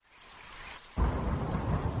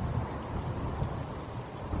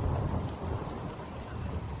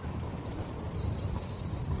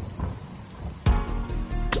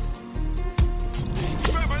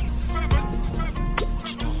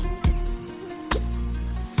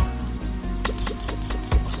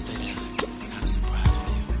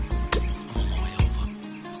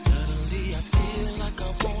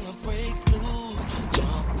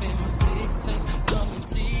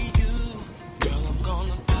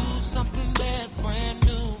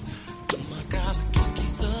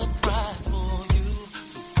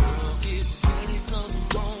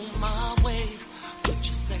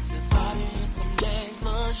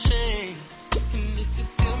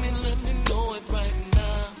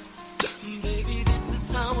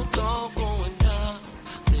it's all going down.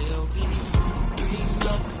 There'll be 3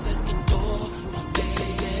 knocks at the door, my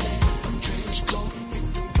baby. A trench coat is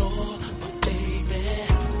the floor, my baby.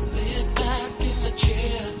 Sit back in the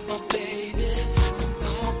chair, my baby. 'Cause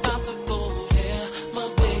I'm about to go there, my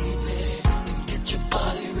baby. And get your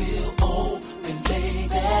body real open,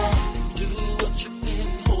 baby. And do what you've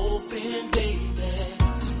been hoping, baby.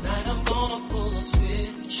 Tonight I'm gonna pull a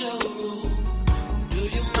switch, oh. Do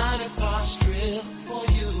you mind if I strip for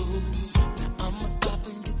you? Now I'ma stop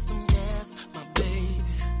and get some gas, my baby.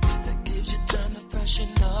 That gives you time to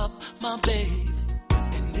freshen up, my baby.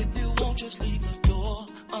 And if you won't, just leave the door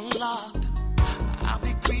unlocked. I'll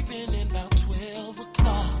be creeping in about 12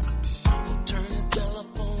 o'clock. So turn the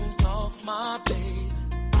telephones off, my baby.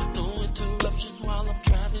 No interruptions while I'm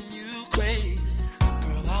driving you crazy.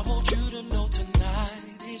 Girl, I want you to know tonight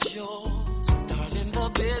is yours. Start in the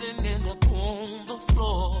bed and end up on the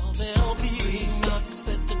floor. There'll be 3 knocks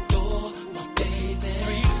at the door, my baby.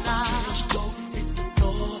 3 knocks. Trench coat is the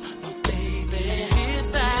floor, my baby.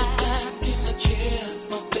 Sit back in the chair,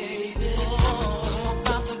 my baby. 'Cause I'm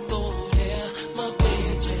about to go there, my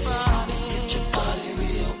baby. Get your body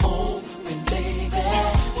real open, baby.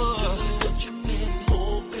 Do what you've been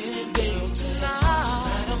hoping, baby.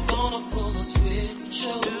 Tonight I'm gonna pull a switch,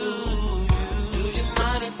 oh. Do you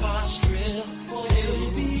mind if I strip for you?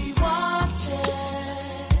 Baby, watch it.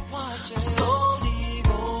 I'm slowly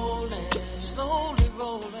rolling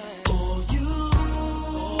for you.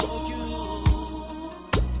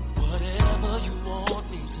 Whatever you want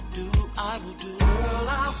me to do, I will do. Girl,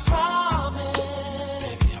 I promise.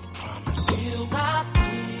 Baby, I promise. You'll not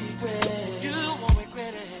regret. You won't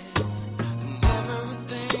regret it. And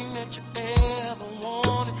everything that you ever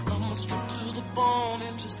wanted, I'ma strip to the bone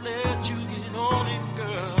and just let you get on it,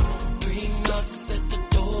 girl. 3 knocks at the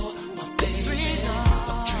door, my baby. 3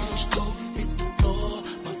 knocks. A trench coat is the floor,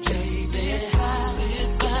 my baby.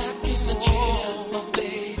 Sit back in the chair, my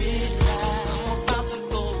baby. 'Cause I'm about to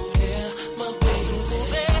go there, my baby.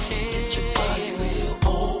 Get your body real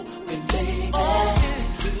open, baby.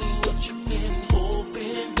 Do what you've been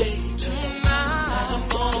hoping, baby. Tonight I'm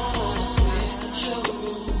gonna pull a switch, oh.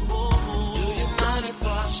 Do you mind if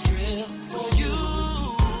I strip for you?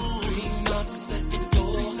 3 knocks at the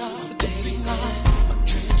door, my baby. A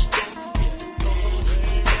trench coat is the floor,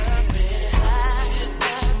 sit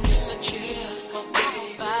back in the chair, my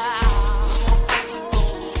baby. I'm about to go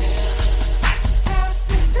there.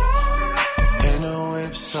 In a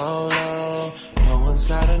whip solo, no one's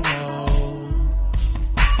gotta know.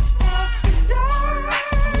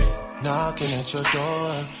 Knocking at your door,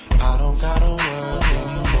 I don't gotta work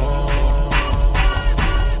anymore.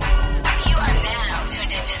 You are now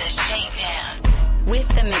tuned into the Shakedown with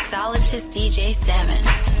the mixologist DJ 7.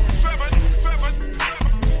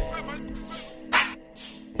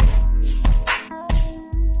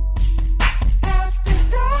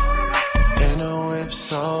 In a whip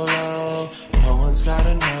solo, no one's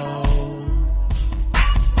gotta know.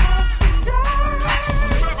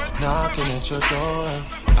 Knocking at your door,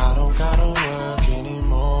 I don't gotta work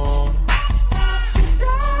anymore.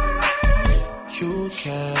 You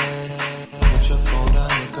can put your phone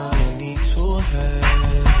down, you're gonna need 2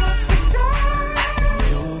 hands.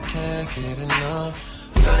 You can't get enough,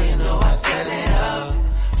 girl, you know I set it up.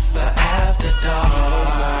 But after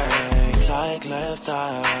dark, like left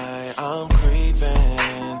eye, I'm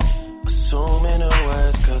creeping, assuming the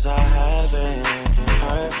worst, 'cause I haven't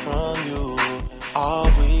heard from you all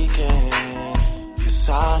weekend. Your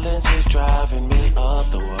silence is driving me up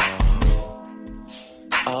the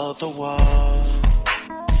wall.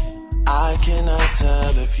 I cannot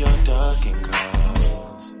tell if you're ducking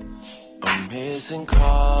calls or missing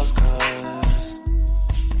calls, 'cause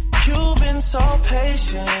you've been so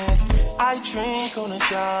patient. I drink on the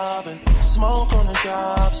job and smoke on the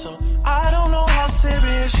job, so I don't know how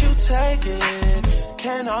serious you take it.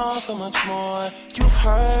 Can't offer much more, you've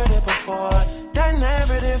heard it before. That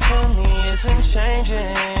narrative for me isn't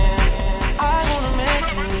changing. I wanna make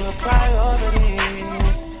you a priority.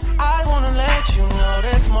 I wanna let you know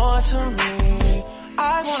there's more to me.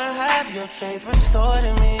 I wanna have your faith restored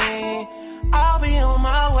in me. I'll be on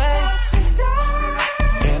my way.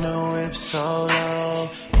 In a whip solo,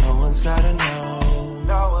 no one's gotta know.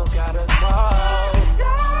 No one's gotta know.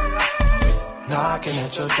 Knocking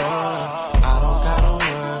at your door, I don't gotta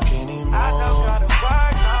work anymore. I don't gotta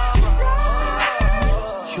work no more.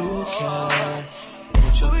 You can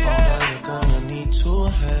put your phone down, you're gonna need 2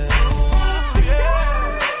 hands.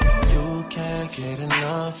 You can't get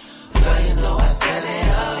enough, girl, you know I set it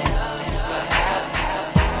up.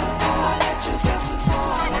 Let you go,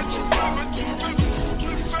 let you go, get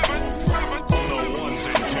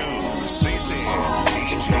it.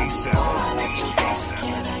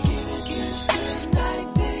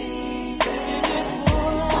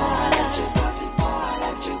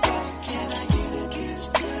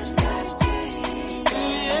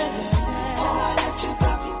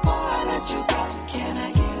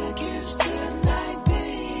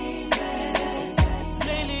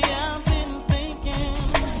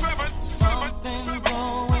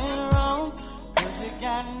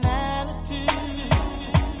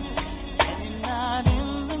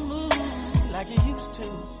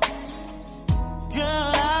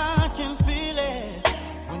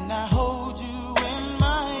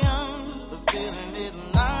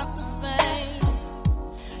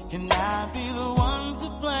 Can I be the one to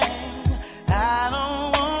blame? I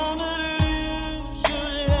don't wanna lose your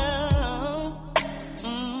love.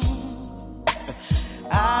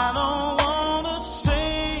 I don't wanna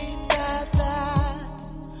say bye-bye.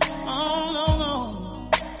 Oh, no, no.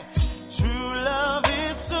 True love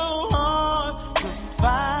is so hard to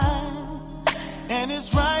find, and it's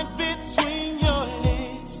right between your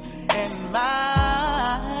lips and mine.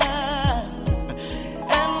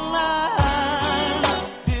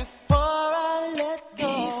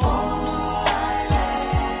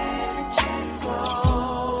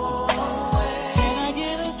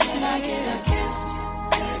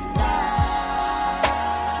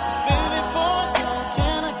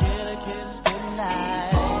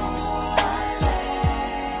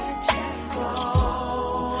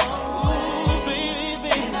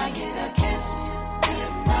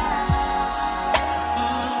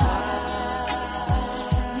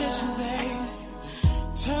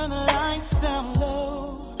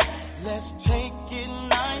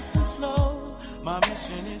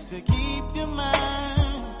 To keep your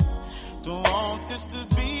mind, don't want this to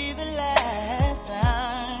be the last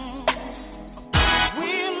time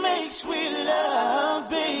we make sweet love,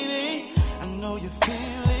 baby. I know you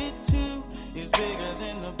feel it too. It's bigger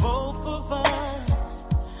than the both of us.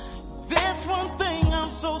 There's one thing I'm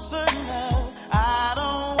so certain of. I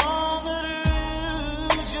don't wanna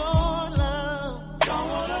lose your love. Don't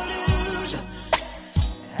wanna lose you.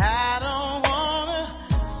 I don't wanna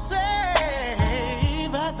say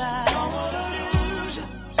bye-bye. Don't wanna lose you.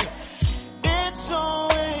 It's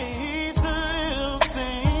always the little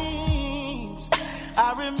things I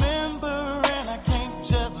remember, and I can't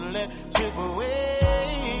just let slip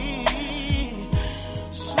away.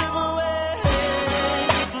 Slip away.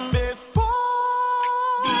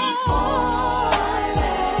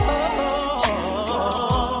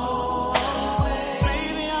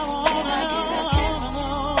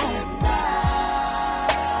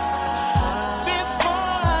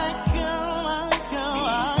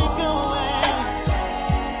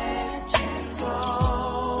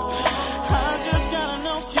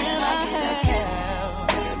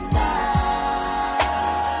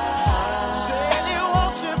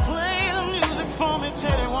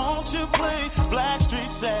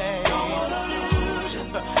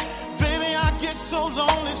 So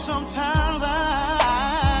lonely sometimes, I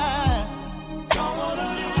don't wanna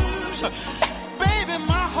lose you. Baby,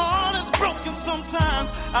 my heart is broken sometimes.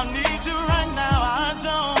 I need you right now. I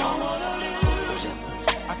don't wanna lose you.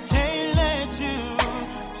 I can't let you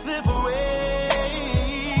slip away.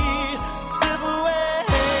 Slip away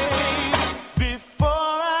before I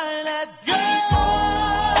let go.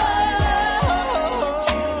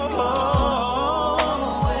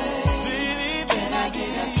 Baby, can I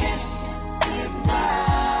get a kiss?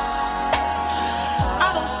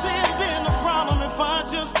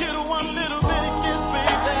 Just get one little bitty kiss,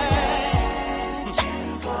 baby.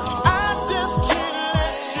 I just can't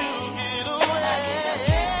let you get away.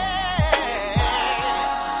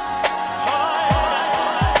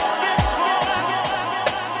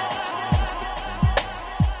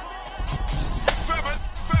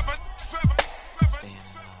 Stay in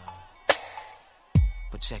love.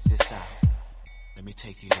 But check this out. Let me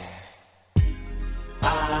take you there. I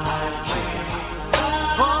can't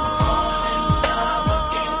fall.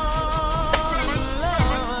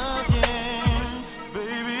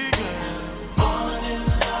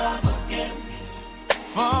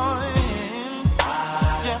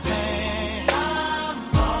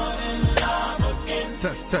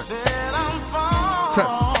 Test. Said I'm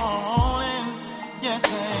falling. Yes,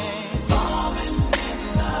 I'm falling in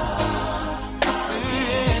love.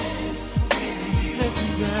 Listen,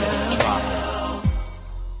 girl.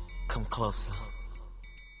 Come closer.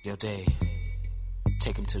 Your day.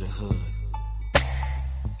 Take him to the hood.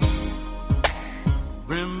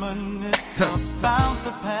 Reminisce about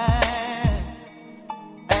the past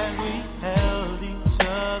as we held each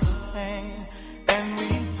other's hand and we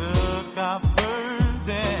took our first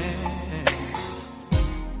dance.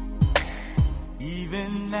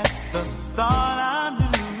 Even at the start, I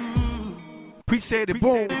knew. Appreciate it,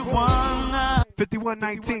 boom.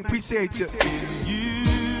 5119, appreciate you. You,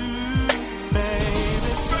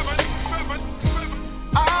 baby. 777.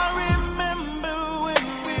 I remember when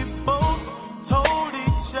we both told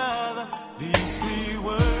each other these three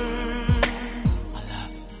words.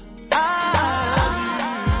 I love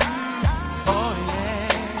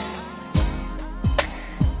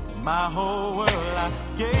you. My whole world, I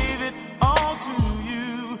gave it all to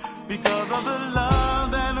you because of the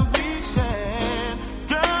love that we shared.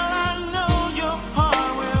 Girl, I know your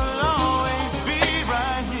heart will always be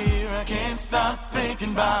right here. I can't stop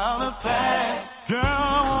thinking about the past. Girl,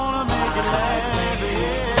 I wanna make it last. Yeah.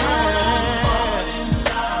 I'm falling in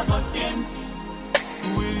love again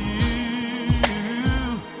with you.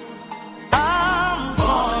 I'm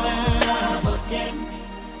falling in love again.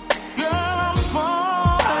 Girl, I'm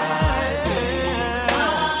falling.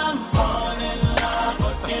 I'm falling in love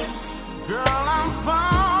again. Girl, I'm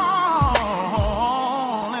falling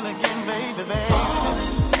again, baby, baby.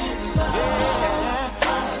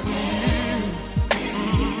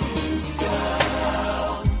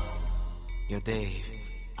 Yo, Dave,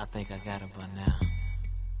 I think I got it by now.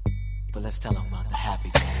 But let's tell them about the happy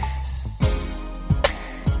days.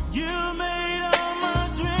 You made all my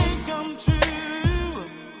dreams come true.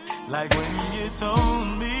 Like when you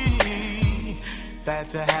told me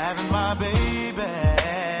that you're having my baby.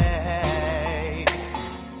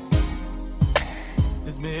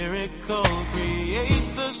 This miracle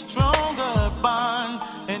creates a stronger bond.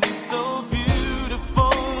 And it's so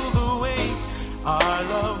beautiful the way our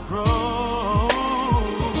love grows.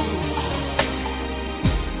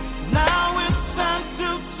 Now it's time to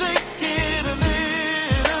take it a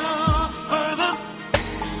little further.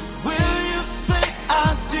 Will you say I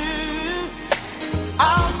do?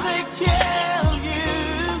 I'll take care of you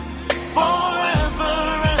forever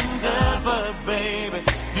and ever, baby.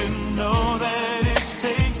 You know that it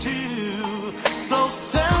takes two. So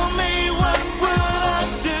tell me, what would I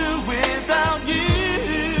do without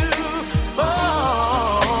you? Oh,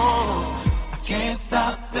 I can't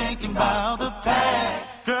stop thinking about the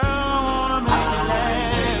past. Girl, I wanna make it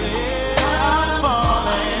last. I'm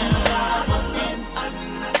falling.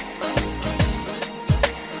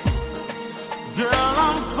 Girl,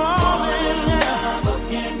 I'm falling.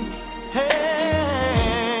 Hey,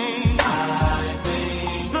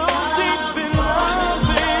 so deep in love,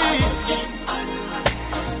 babe.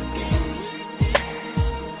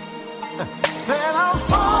 Said I'm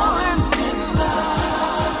falling.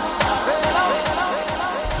 Said I'm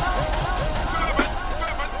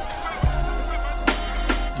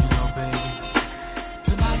You know, baby,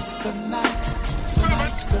 tonight's the night.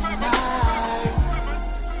 Tonight's the night.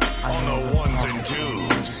 On the ones and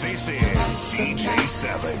twos, this is DJ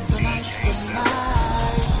 7. Tonight's the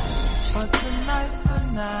night. But tonight's the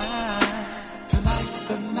night. Tonight's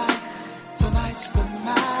the night. Tonight's the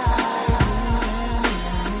night.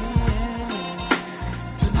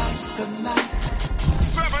 Tonight's the night.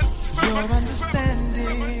 Your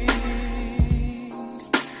understanding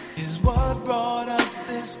is what brought us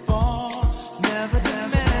this far. Never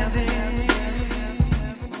demanding.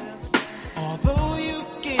 Although you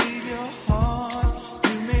gave your heart,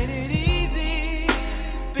 you made it easy,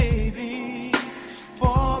 baby,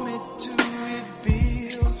 for me to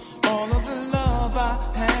reveal all of the love I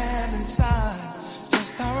have inside,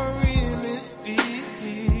 just how I really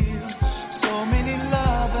feel. So many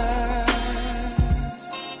lovers,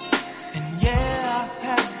 and yeah, I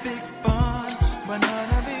had big fun, but none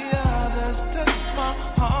of the others touched my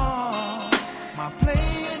heart. My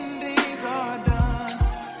playing days are done,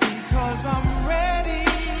 because I'm ready.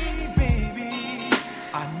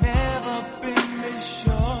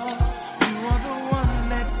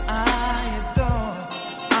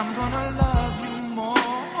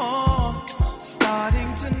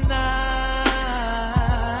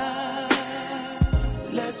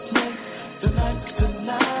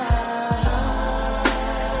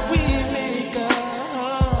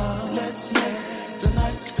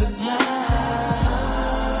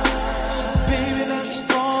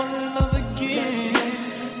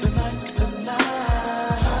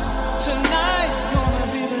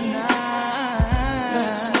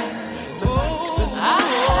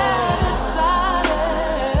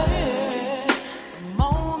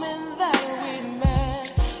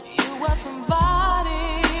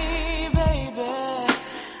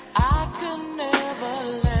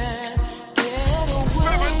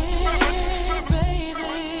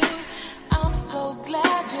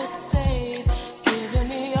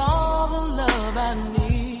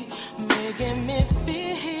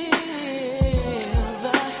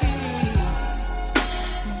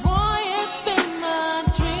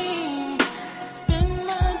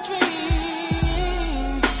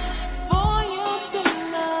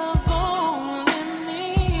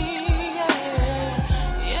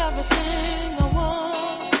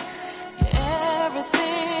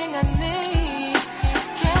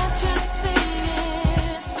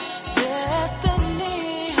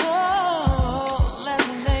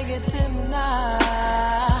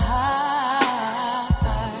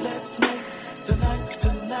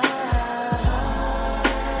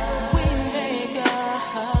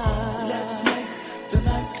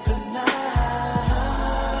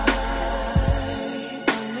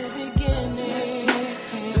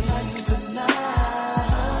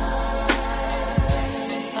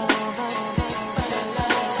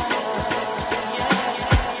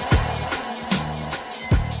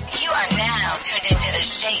 tuned into the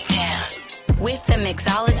Shakedown with the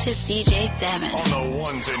mixologist DJ 7. On the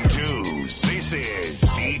ones and twos, this is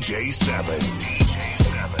DJ 7. DJ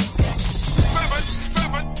 7. 7,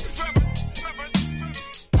 7, 7.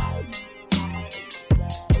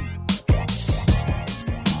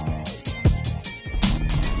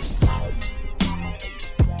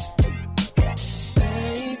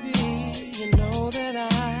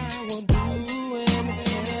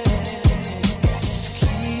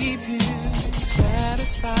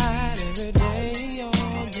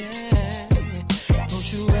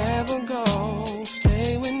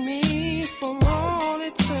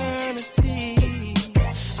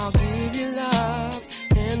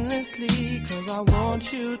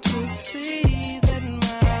 You to see that my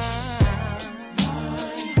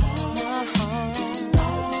heart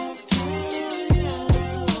belongs to you.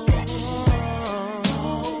 No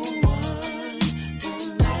one will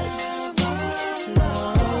ever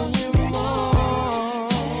love you more.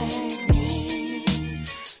 Take me,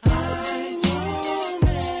 I'm your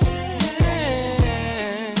man.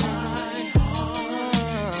 My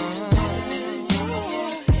heart is in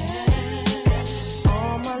your hands.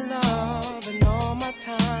 All my love and all my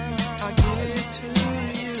time I give to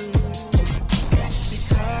you.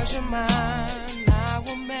 Because you're mine, I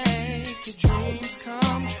will make your dreams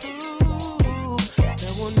come true.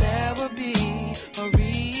 There will never be a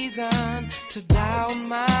reason to doubt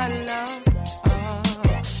my love.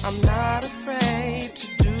 I'm not afraid to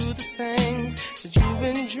do the things that you've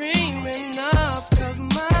been dreaming of. 'Cause my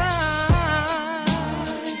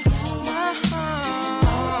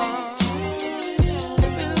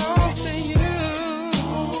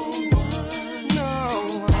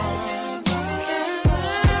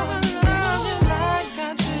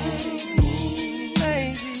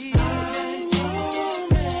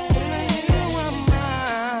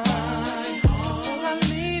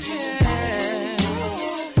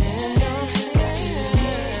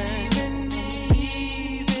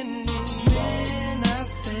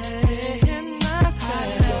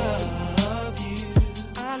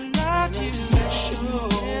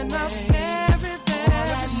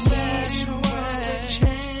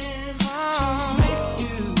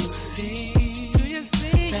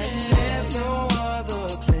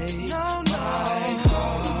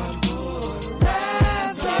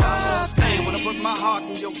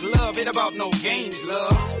about no games,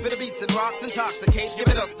 love. For the beats and rocks, intoxicate,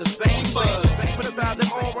 giving us the same buzz. Put aside the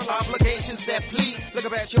oral obligations that please. Look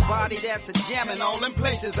up at your body, that's a jam in all them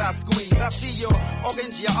places I squeeze. I see your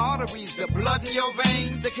organs, your arteries, the blood in your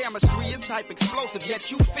veins. The chemistry is type explosive,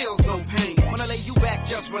 yet you feel no pain. Wanna lay you back,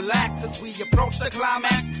 just relax as we approach the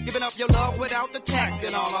climax. Giving up your love without the tax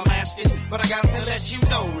and all I'm asking. But I got to let you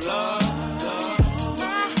know, love.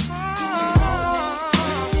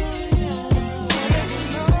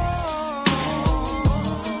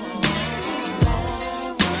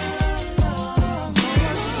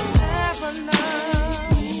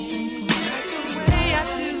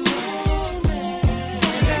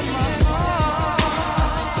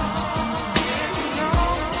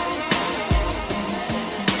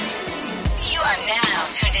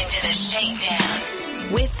 Shakedown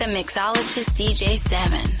with the mixologist DJ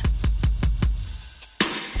 7.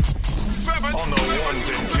 7 on the ones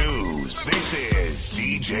and twos, this is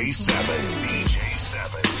DJ 7. DJ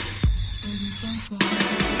 7.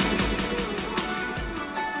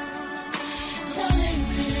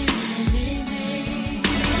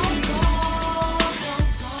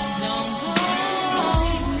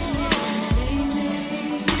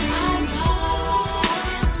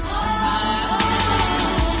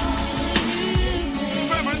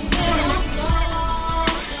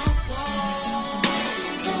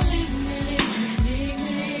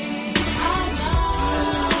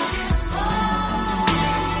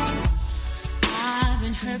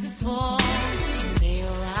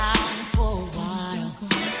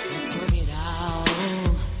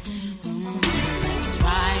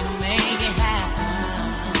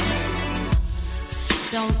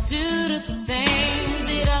 Don't do the things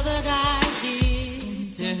that other guys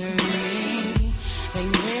did to hurt me. They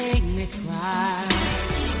make me cry,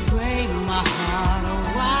 break my heart. Oh,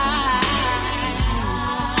 why?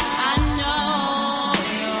 I know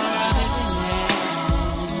you're a busy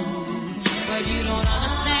man, but you don't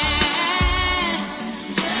understand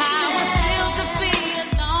how it feels to be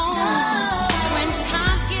alone. When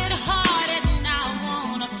times get hard and I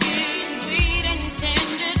wanna feel your sweet and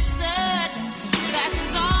tender touch.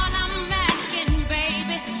 That's all I'm asking,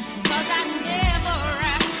 baby, 'cause I never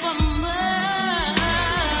asked for much.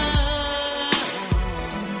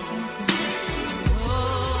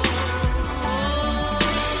 Oh,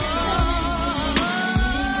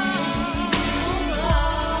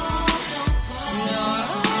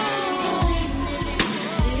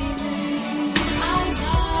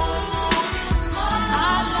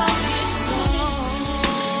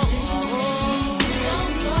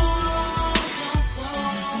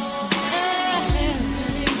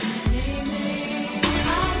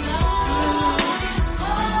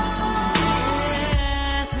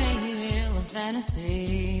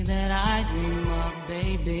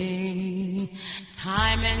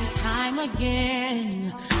 Time and time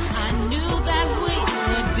again, I knew that we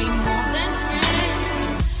would be more than friends.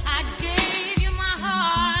 I gave you my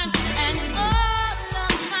heart and all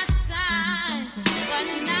of my time, but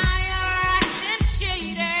now you're acting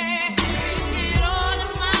shady. Bring it all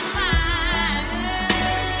in my mind.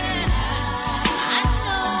 I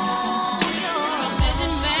know you're a busy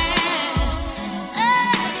man,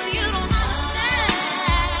 but you don't understand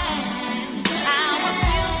how it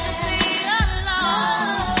feels to be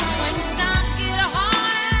alone. When times get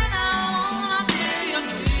hard and I wanna feel your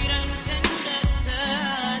sweet and tender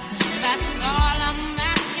touch. That's all I'm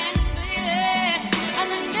asking, baby, and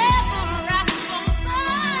I never ask for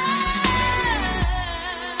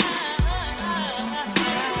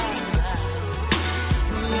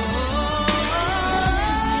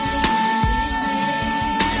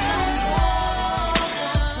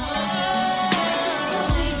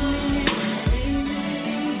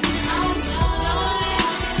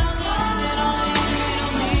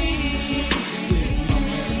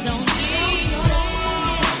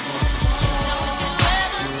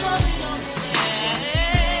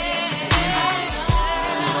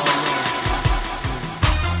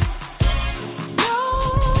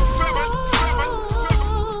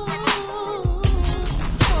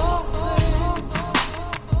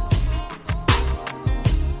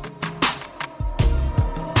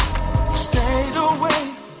Stayed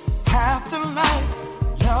away half the night.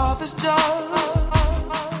 Love is just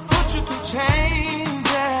put you through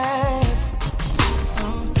changes.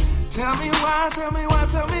 Tell me why, tell me why,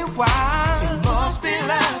 tell me why. It must be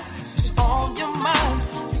love that's on your mind.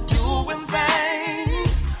 You're doing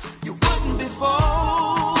things you wouldn't before.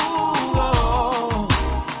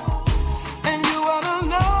 And you ought to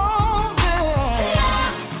know that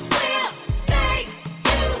love will make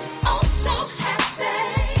you oh so happy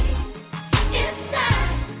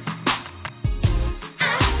inside.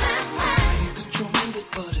 you control it,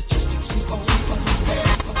 but it just takes me over.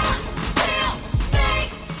 Will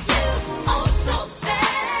make you oh so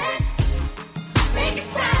sad, make it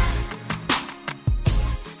cry.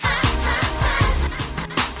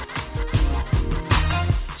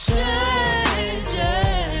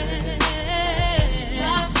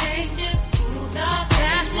 Love changes,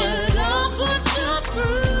 that's what love would you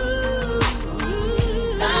prove.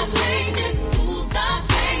 Love changes, love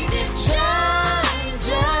changes,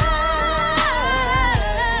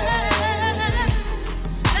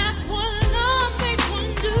 that's what love makes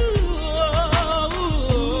one do.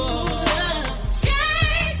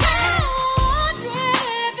 ShakeDown,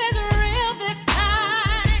 if it's real this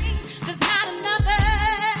time, there's not another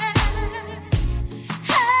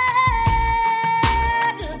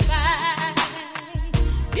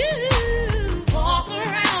you walk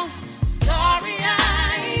around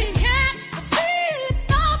starry-eyed, can't believe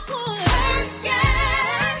thought would hurt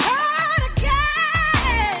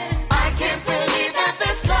again. I can't believe that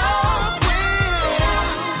this love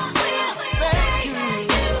will make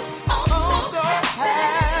you oh so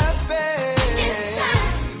happy. inside.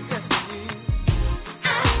 Yes, it will.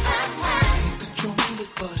 Control it,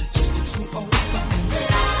 but it just takes me over.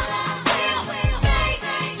 Will make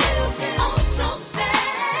you oh so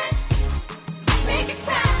sad, make it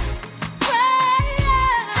cry.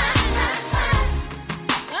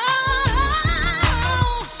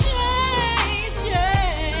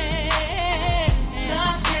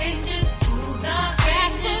 Love changes, love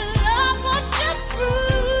changes, love what you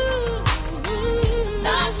prove.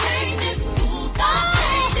 Love changes, love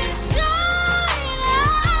changes,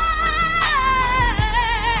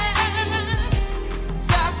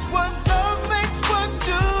 That's what love makes one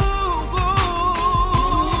do.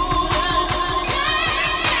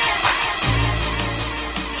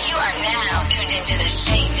 You are now tuned into the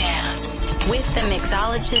ShakeDown with the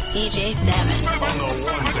mixologist DJ 7. On the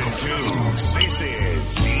ones and twos, this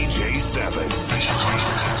is DJ 7.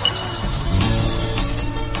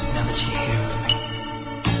 Now that you're here with me,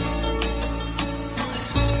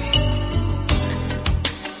 listen to me.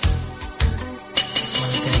 This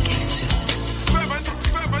one's dedicated to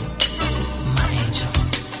my angel.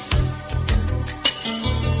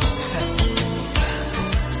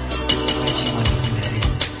 Bet you wonder who that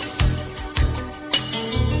is.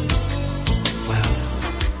 Well,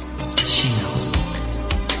 she knows.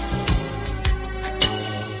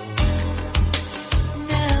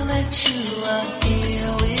 Now that you are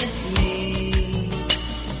here with me,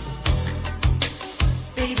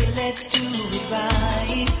 baby, let's do it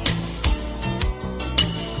right.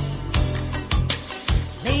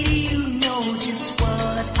 Lady, you know just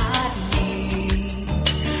what I need.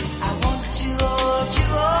 I want to hold you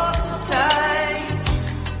all so tight.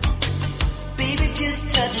 Baby,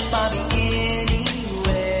 just touch my beginning.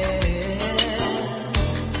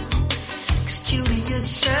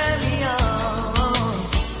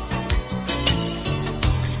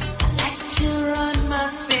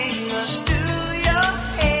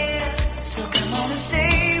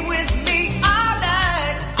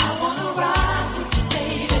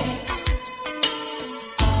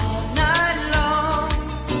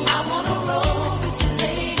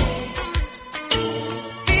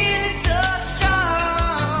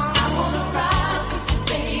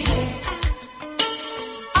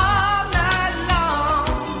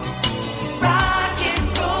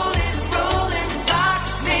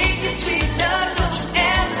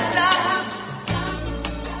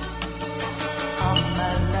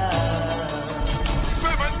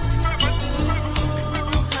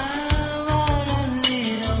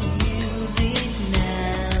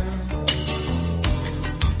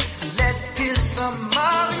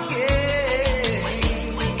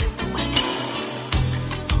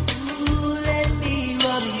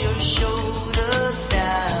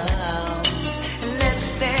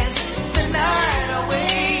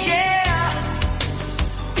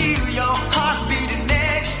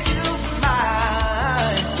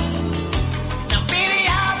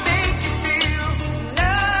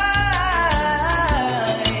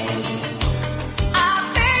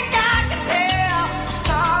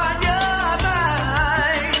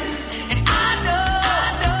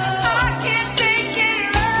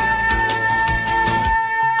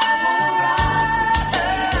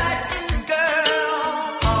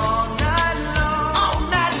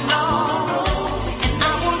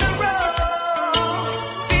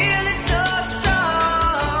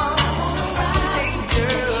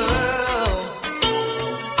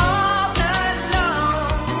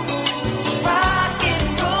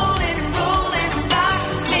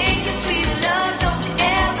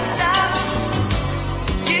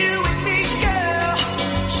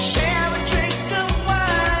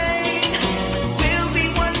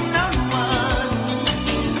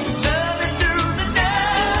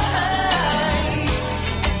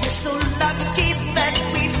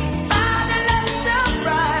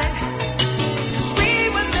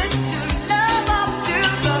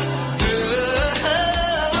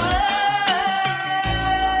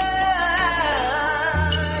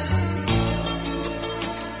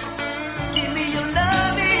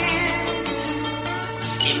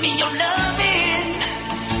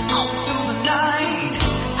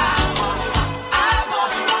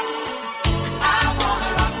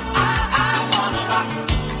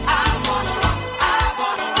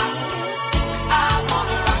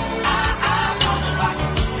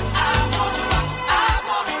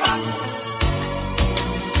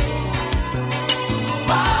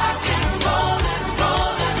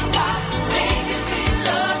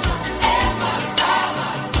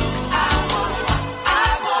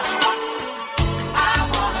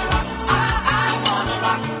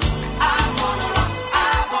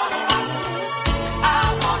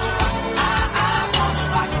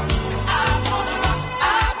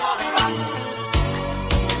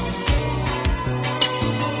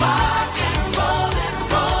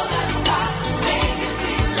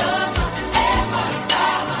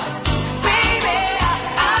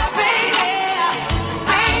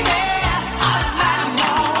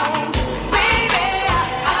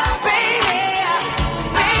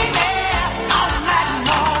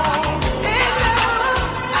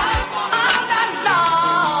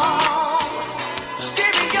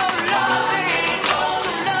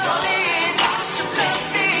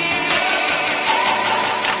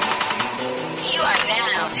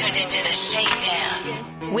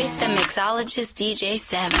 with the mixologist DJ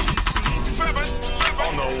 7.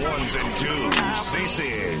 On the ones and twos, this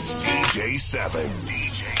is DJ 7.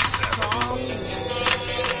 DJ 7.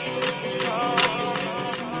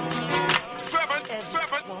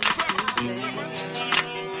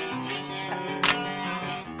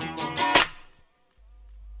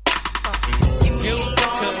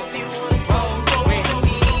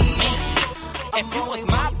 If you was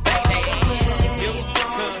my baby, you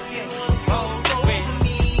could roll with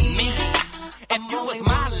me. If you was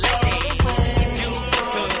my lady, you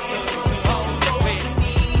could roll with me.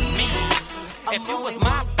 If you was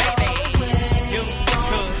my baby, you could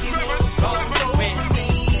roll with me.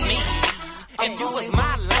 If you was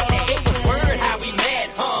my lady, it was word how we met,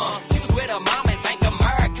 huh? She was with her mom at Bank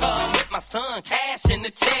America, with my son cash in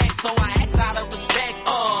the check. So I asked out of respect,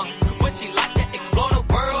 would she like to explore the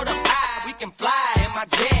world of high? We can fly in my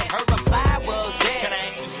jet. Her reply was yes. Can I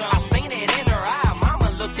ask you something? I seen it in her eye. Mama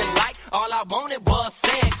looking like all I wanted was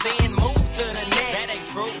sex. Then move to the next. That ain't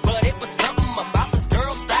true. But it was something about this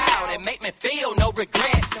girl's style that made me feel no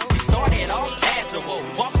regrets. We started all casual,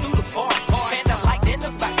 walked through the park, candlelight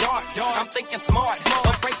dinners by dark. I'm thinking smart,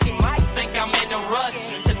 afraid she might think I'm in a rush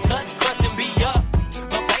to touch, crush, and be up.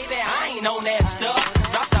 But baby, I ain't on that stuff.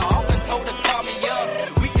 Dropped her off and told her call me up.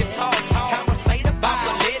 We can talk, conversate about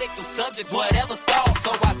political subjects, whatever's thought.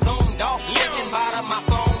 So I zoomed off, thinking about her, my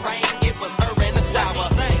phone rang. It was her in the shower.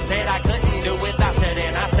 Said I couldn't do without her,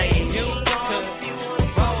 then I said you could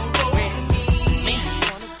roll with me.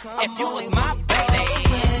 If you was my baby,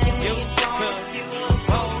 you could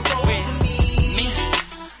roll with me.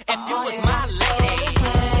 If you was my lady,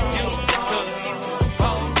 you could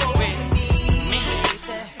roll with me.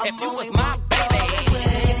 If you was my baby,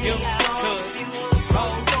 you could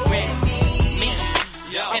roll with me.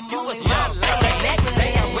 If you was my lady, next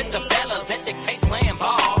day I'm with the fellas at the Caseland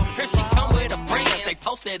ball. Here she come with her friends, they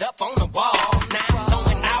posted up on the wall. Now I'm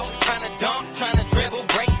showing out, trying to dunk, trying to dribble,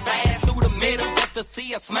 break fast through the middle just to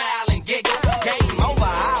see her smile and giggle. Game over,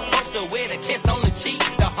 I approached her with a kiss on the cheek.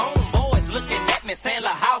 The homeboys looking at me saying,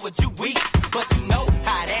 "Look, how would you weep?" But you know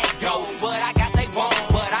how that go. What I got they want,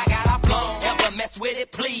 what I got I flown. Ever mess with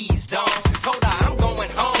it, please don't. Told her I'm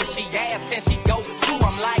going home. She asked, can she go too?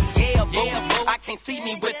 I'm like, yeah, boo. I can't see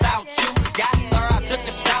me without you. Got her, I took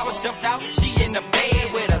a shower, jumped out. She in the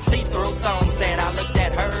bed with a see-through thong. Said I looked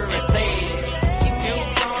at her and said, you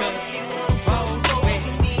could roll with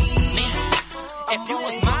me. If you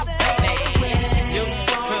was my baby, you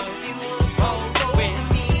could roll with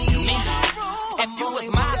me. If you was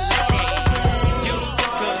my lady, you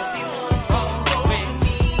could roll with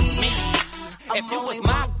me. If you was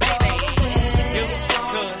my baby, you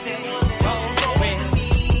could roll with me.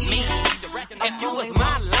 If you was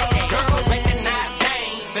my lady, girl, recognize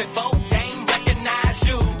game before game recognize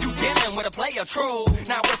you. You dealing with a player true.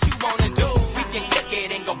 Now what you wanna do? We can kick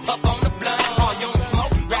it and go puff on the blunt. All you don't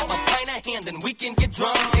smoke, grab a pint of hand and we can get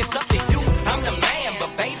drunk. It's up to you, I'm the man,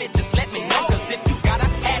 but baby, just let me know. Cause if you got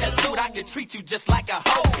an attitude, I can treat you just like a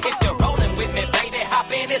hoe. If you're rolling with me, baby,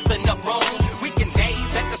 hop in, it's enough room. We can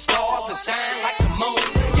gaze at the stars and shine like the moon.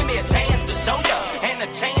 Give me a chance to show ya, and a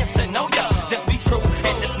chance to know ya. Just be true,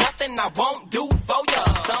 and there's nothing I won't do for ya.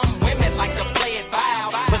 Some women like to play it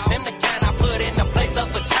foul, but them the kind I put in the place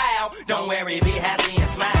of a child. Don't worry, be happy and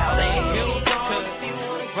smile. And you could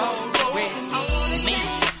roll with me.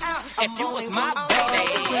 If you was my baby,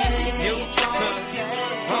 you could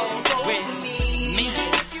roll with me.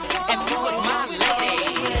 If you was my lady,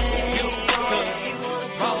 you could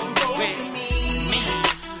roll with me.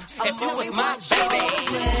 If you was my baby,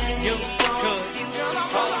 you could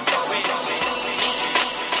roll with me.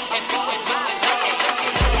 If you was my lady,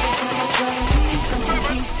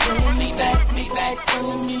 me back,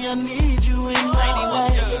 telling me I need you in my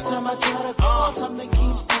life. Every time I try to call, something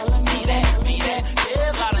keeps telling me that.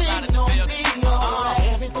 Everything don't be alright.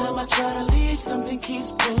 Every time I try to leave, something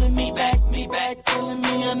keeps pulling me back, telling me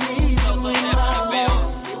I need you in my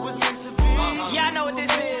life. It was meant to be. Yeah, I know what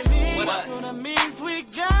this is. What? So that means we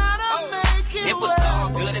gotta make it. It was all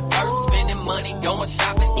good at first, spending money, going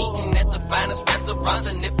shopping, eating at the finest restaurants,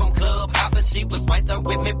 and if I'm club hopping, she was right there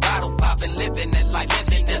with me, bottle popping, living that life.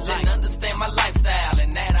 She just didn't understand my lifestyle,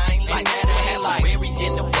 and that I ain't like that. I had like every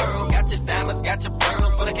in the world, got your diamonds, got your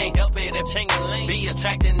pearls, but I can't help it if Ching-a-ling be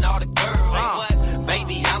attracting all the girls.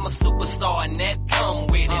 Baby, I'm a superstar, and that come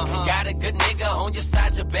with it. Got a good nigga on your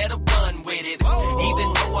side, you better run with it.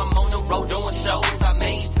 Even though I'm on the road doing shows, I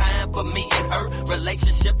made time for me and her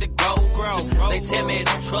relationship to grow. They tell me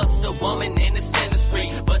don't trust a woman in this industry,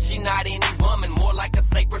 but she not any woman, more like a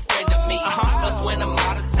sacred friend to me. Plus when I'm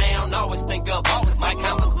out of town, always think of her. Might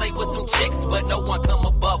conversate with some chicks, but no one come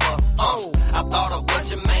above her. I thought I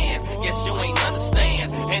was your man. Guess you ain't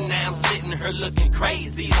understand. And now I'm sitting here looking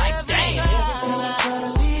crazy like damn. Every time I try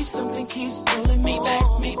to leave, something keeps pulling me back,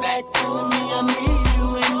 telling me I need you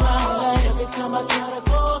in my life. Every time I try to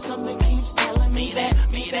go, something keeps telling me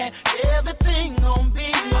that everything gon'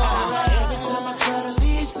 be alright. Every time I try to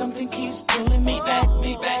leave, something keeps pulling me back,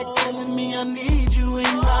 telling me I need you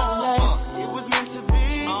in my life. It was meant to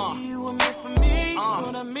be, you were meant for me,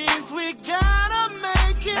 so that means we gotta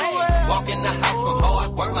make it work. Walk in the house from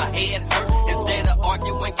hard work, my head hurt. Instead of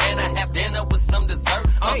arguing, can I have dinner with some dessert?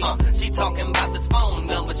 She talking about this phone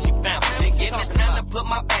number she found. Then give me time to put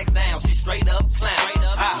my bags down. She straight up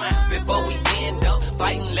slam. Before we end up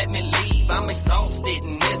fighting, let me leave. I'm exhausted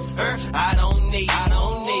and miss her. I don't need.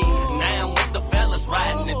 Now I'm with the fellas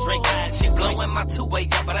riding and drinking. She blowing my two-way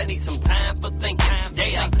up, but I need some time for thinking.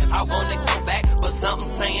 Yeah, I wanna go back, but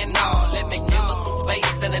something's saying no. Let me give her some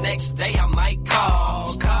space, and the next day I might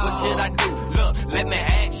call. What should I do? Look, let me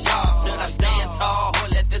ask y'all. Should I stand tall or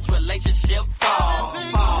let this relationship fall?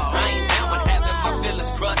 I ain't down with having my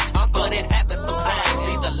feelings crushed, but it happens sometimes.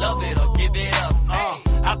 Either love it or give it up.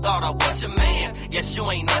 I thought I was your man. Guess you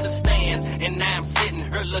ain't understand. And now I'm sitting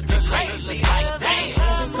here looking crazy like damn.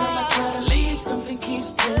 Every time I try to leave, something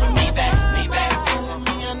keeps pulling me back, telling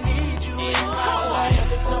me I need you in my life.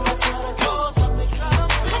 Every time I try to go, something keeps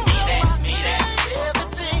telling me that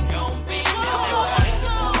everything gon' be alright.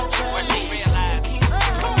 Every time I try to leave, something keeps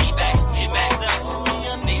pulling me back, telling me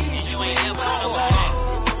I need you in my life.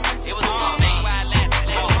 It was all me while I lasted.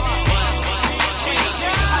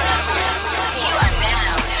 You are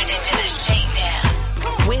now tuned into the Shakedown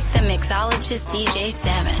with the mixologist DJ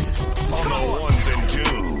 7. On the ones and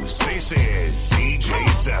twos, this is DJ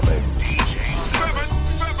 7. DJ 7.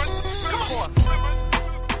 Come on. It's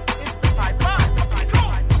the pipe.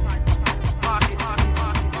 Marcus.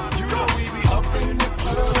 You know we be up in the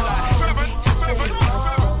club. 7.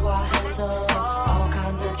 All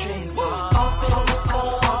kind of drinks. Off in the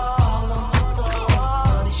club. All of my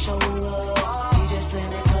thugs. Money showing love. DJ's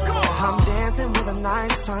playing it good. I'm dancing with a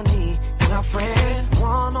nice honey and a friend.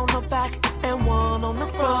 One on the back and one on the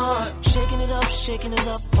front. Shaking it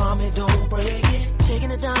up, mommy, don't break it.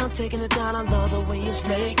 Taking it down, I love the way you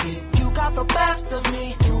snake it. You got the best of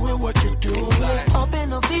me, doing what you're doing. Up in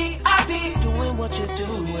the VIP, doing what you're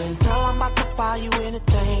doing. Girl, I'm about to buy you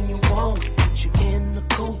anything you want. Put you in the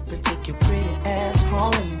coupe and take your pretty ass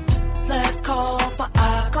home. Let's call for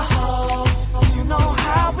alcohol. You know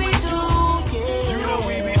how we do, yeah. You know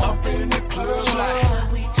we be up in the club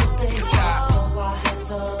like we do things. Throw our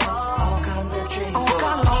hands up, all kind of drinks. All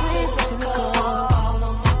kind of drinks up in the club. All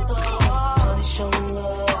of my thugs, money showing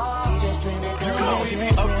love. DJ's playing it good. You know we be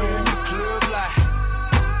up in the club like.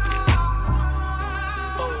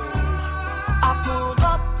 I pull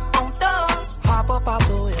up on dubs, hop up out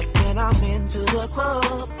the whip, and I'm into the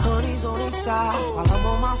club. Honey's on his side while I'm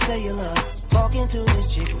on my cellular. Talking to this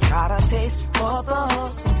chick who got a taste for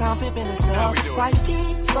thugs. Sometimes pimping and stuff. White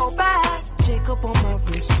tea, so bad. Jacob on my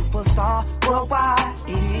wrist, superstar worldwide.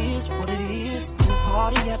 It is what it is. Pool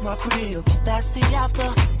party at my crib. That's the after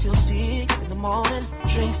till 6 in the morning.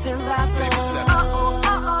 Drinks and laughter.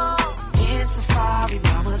 In Safari,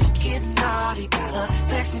 mama's getting naughty. Got a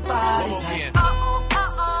sexy body. Like,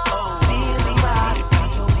 feeling body.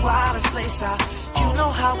 Paint the wildest place out. You know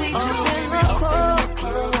how we do in the club.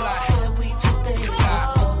 When we do things,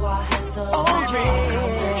 throw our hands up. Oh, yeah.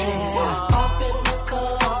 Off in the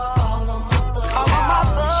club, all of my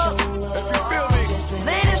thugs. Show love. If you feel me,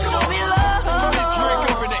 Ladies, show me love. throw your drink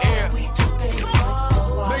up in the air. We do things,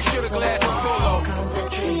 throw our Make sure the hands glass up. is full of. Kind of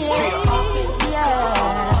drinks. Off in the club,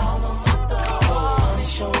 all of my thugs. Money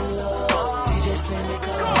show love. DJ's playing the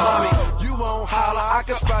club. Mommy, you won't holler. I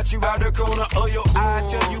can spot you out the corner of your eye.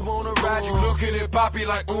 Tell you wanna ride. You looking at Poppy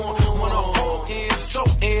like, wanna hold in. So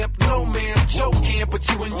amp, no man, joking. But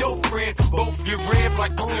you and your friend both get ramp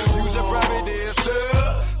like, use a private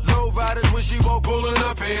dancer. Low riders when she won't pulling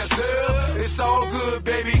up pants up. It's all good,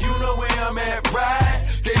 baby. You know where I'm at, right?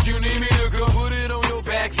 Case you need me to come put it on your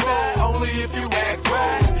backside. Only if you act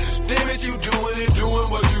right. Damn it, you doing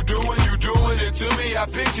what you doing. You doing it to me. I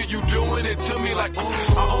picture you doing it to me like,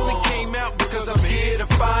 I only came out because I'm here to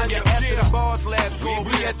find you. After the bars last go,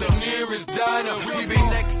 we at the nearest diner. We be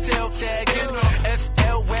next tail tagging,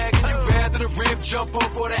 SL wagon. You rather the rim jump on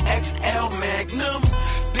for the XL Magnum.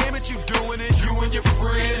 Damn it, you doing it, you and your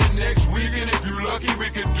friend. And next weekend, if you lucky, we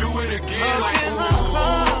can do it again. Like, in the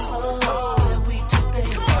club, when we do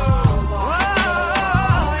things, throw our hands up.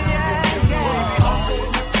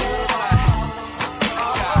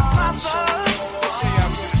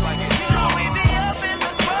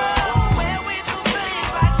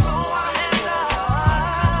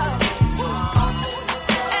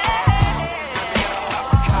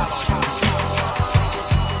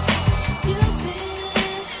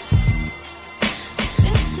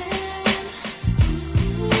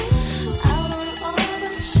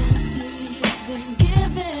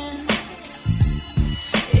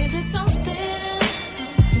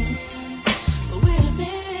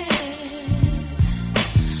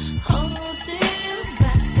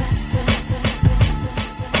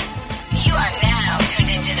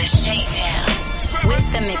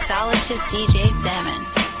 mixologist DJ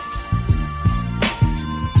 7.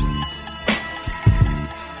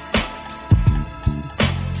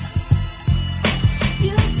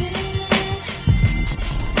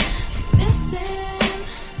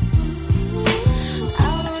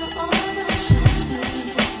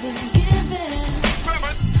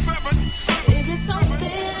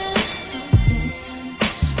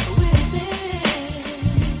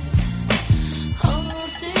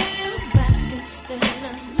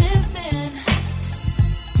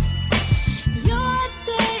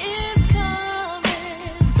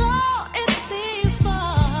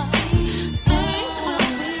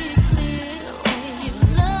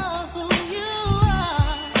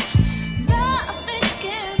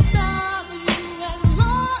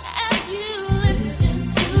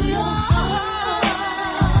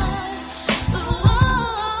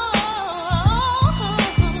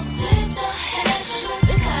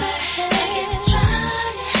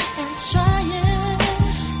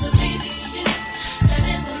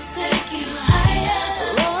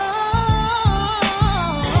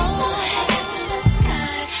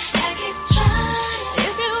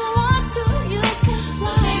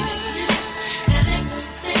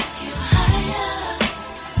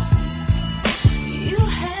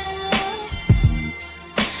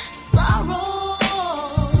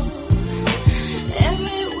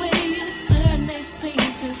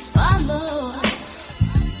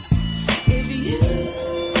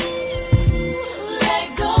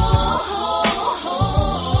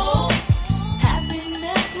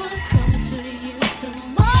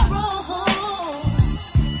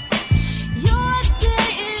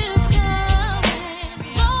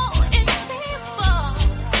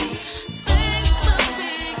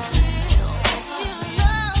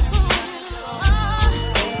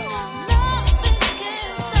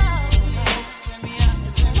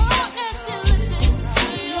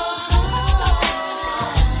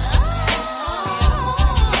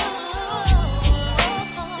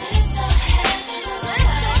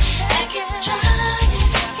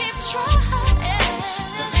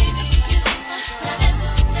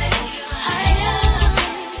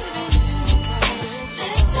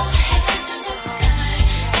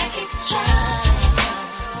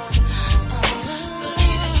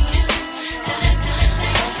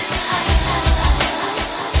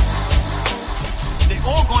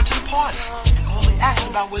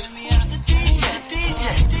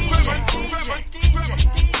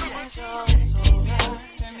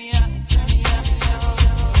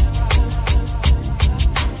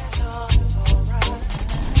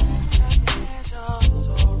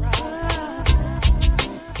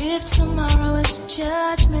 If tomorrow is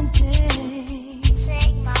Judgment Day,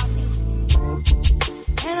 sing, mommy.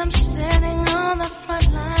 And I'm standing on the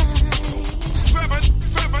front line,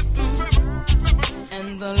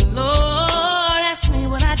 and the Lord asked me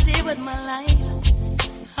what I did with my life,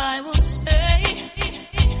 I will say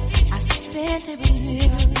I spent it with you.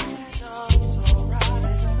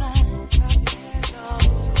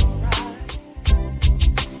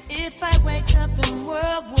 If I wake up in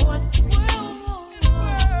World War III,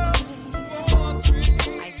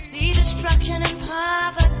 I see destruction and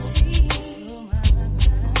poverty,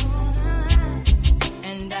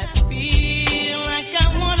 and I feel like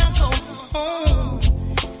I wanna go home.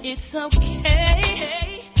 It's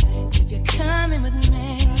okay if you're coming with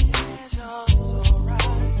me.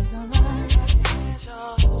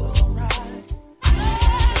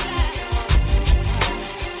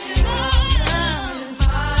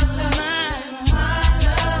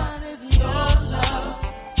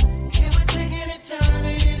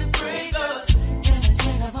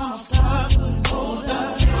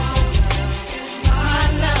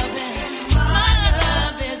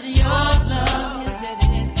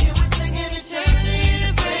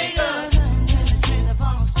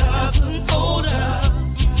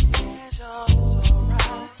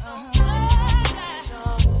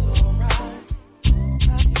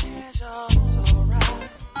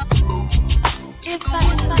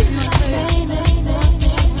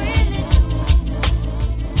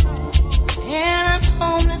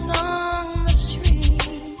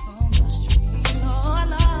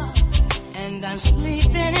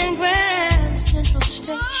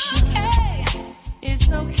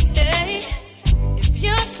 It's alright.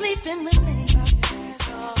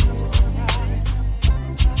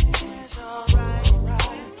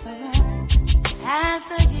 As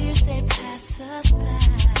the years they pass us by,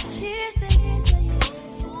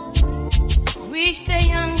 we stay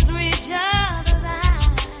young through each other's eyes.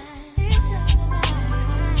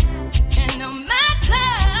 And no matter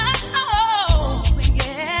how we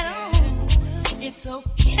get on, it's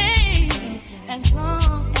okay. as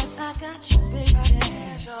long as I got you, baby.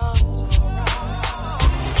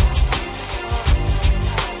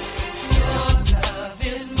 Your love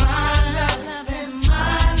is my love, and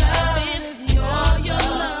my love is your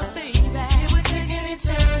love, baby. It would take an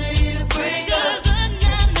eternity to break us.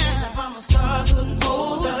 If I'm a star, couldn't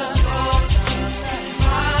hold us.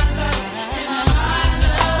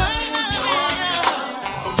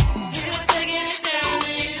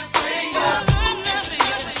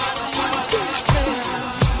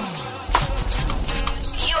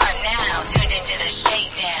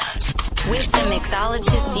 With the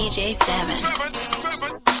mixologist DJ 7.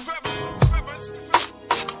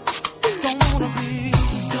 Don't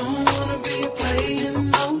wanna be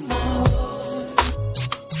playing no more.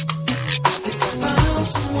 I think I found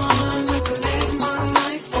someone I could live my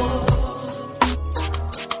life for.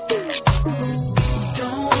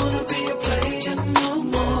 Don't wanna be playing no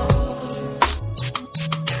more.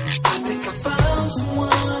 I think I found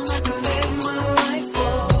someone I could live my life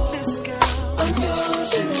for. This girl, I'm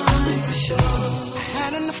yours and mine for sure. I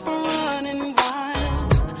had enough of running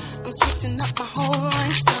wild. I'm switching up my whole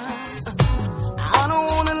lifestyle. I don't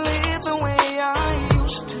wanna live the way I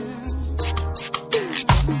used to.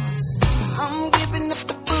 I'm giving up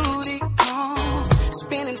the booty calls,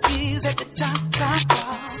 spinning seas at the top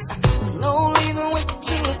bars. No leaving with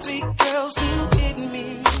 2 or 3 girls to hit me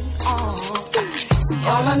off. See,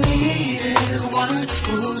 all I need is one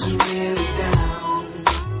who's really down,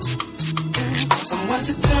 someone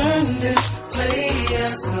to turn this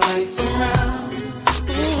player's life around.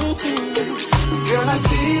 Girl, I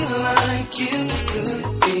feel like you could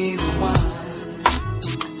be the one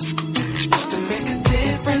to make a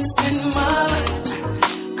difference in my life.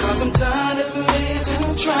 'Cause I'm tired of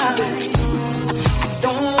living trying.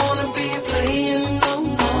 Don't wanna be playing no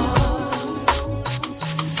more.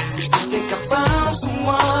 See, I think I found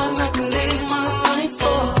someone I can live my life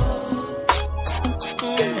for.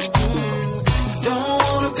 Don't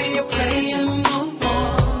wanna be playing no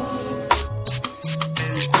more.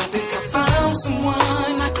 See, I think I found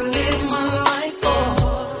someone I can live my life for.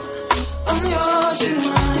 I'm yours and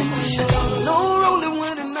mine for sure. No rolling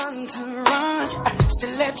with an entourage,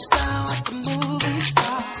 celeb style like a movie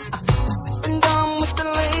star. Sipping down with the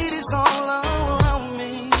ladies all around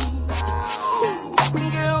me. Rapping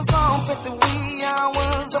girls off at the wee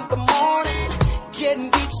hours of the morning, getting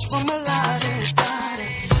beeps from a lot of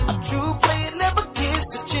body. A true player never gets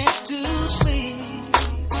a chance to sleep.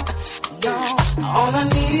 No, all I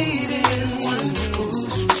need is one who's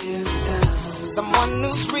really down, someone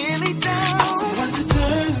who's really down, someone to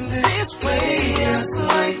turn this player's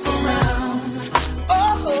life around.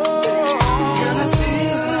 Oh, girl, I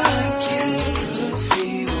feel like you could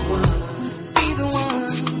be the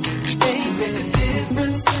one, baby, to make a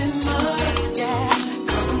difference in my life. Yeah,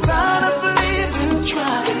 'cause I'm tired of living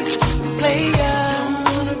trying to play out.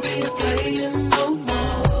 Don't wanna be playing no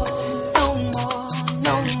more, no more,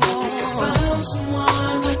 no more. I think I found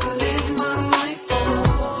someone I can live my life for.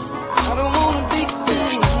 I don't wanna be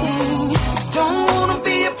playing, don't wanna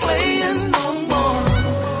be playing no more.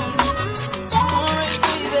 Alright,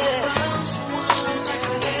 baby, I found someone I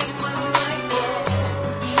can live my life for.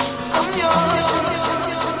 I'm yours.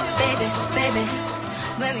 Baby, baby,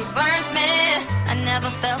 when we first met, I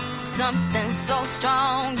never felt something so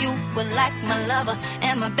strong. You were like my lover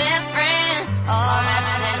and my best friend.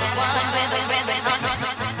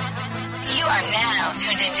 You are now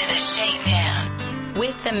tuned into the ShakeDown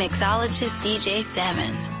with the mixologist DJ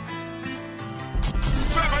 7.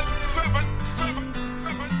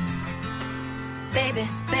 Baby,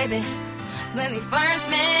 baby, when we first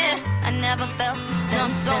met, I never felt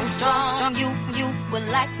something so strong. You were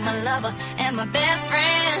like my lover and my best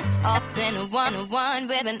friend. Up in a one,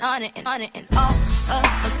 we've been on it, and all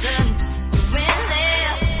of a sudden you went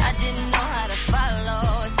left. I didn't know how to follow.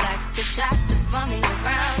 It's like the shot that spun me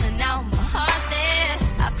around, and now my heart's dead.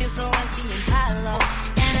 I feel so empty and hollow,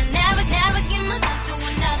 and I never give myself to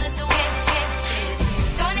another the way we did.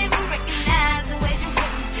 Don't even recognize the ways you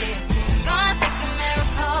hit me did. Gonna take a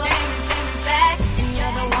miracle, bring me back, and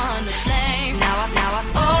you're the one to blame. Now I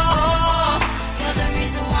oh, you're the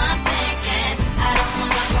reason why I'm thinking I just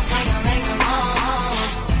want to sing along.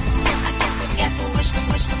 I guess I'm scared for wish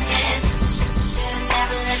again. Should've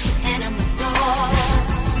never let you enter my door.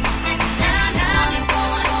 Next time you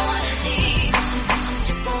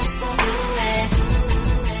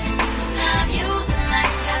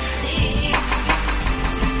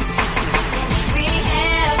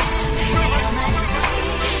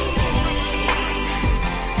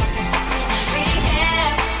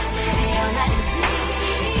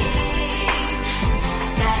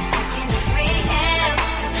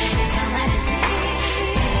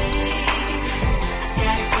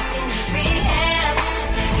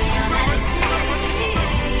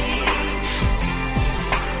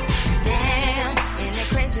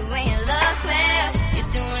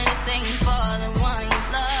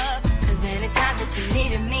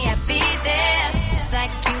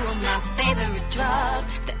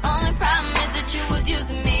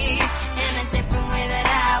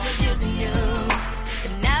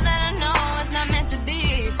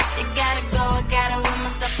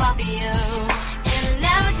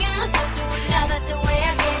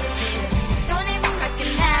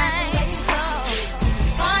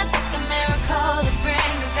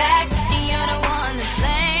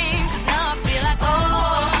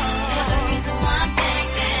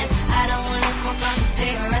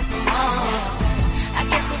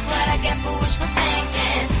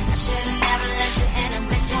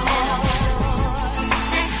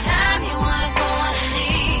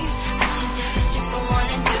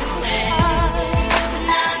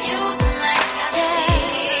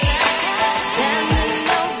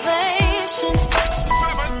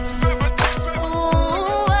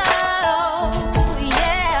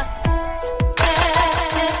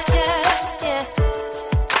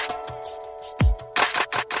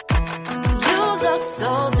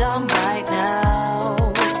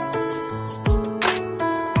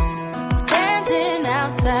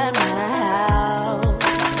at my house,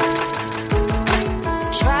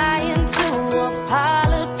 trying to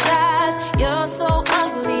apologize. You're so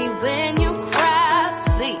ugly when you cry.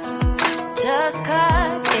 Please, just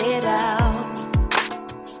cut it out.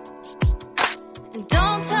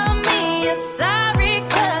 Don't tell me you're sorry,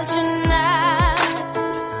 'cause you're not.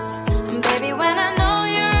 Baby, when I know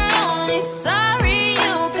you're only sorry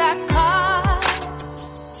you got caught.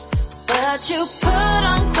 But you put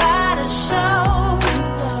on quite a show,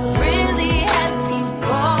 really had me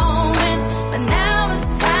going. But now it's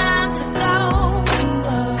time to go.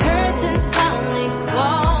 Curtains finally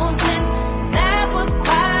closing. That was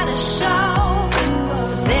quite a show.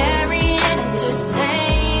 Very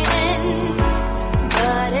entertaining.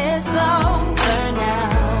 But it's over now.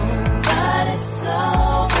 But it's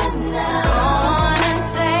over now. Go on and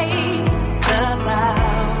take the bow.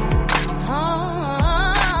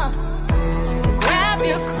 Grab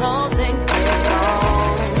your clothes and get on.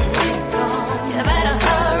 You better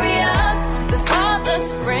hurry up before the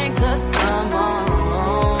sprinklers come on.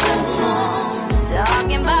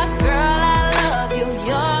 Talking about, girl, I love you.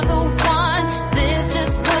 You're the one. This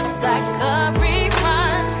just looks like a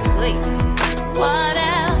rerun. Please, what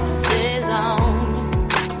else is on?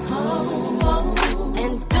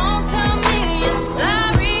 And don't tell me you're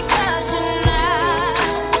sorry, 'cause you're not.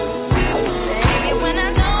 Baby, when I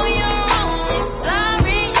know you're only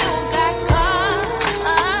sorry you got caught.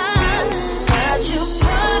 But you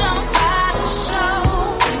put on quite a show,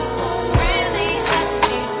 really had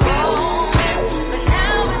me going. But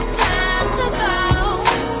now it's time to go.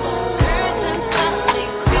 Curtains finally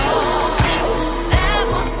closing. That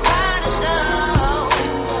was quite a show.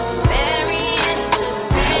 Very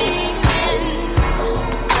entertaining.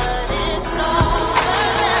 But it's over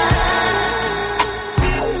now.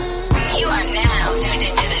 You are now tuned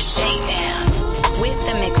into the Shakedown with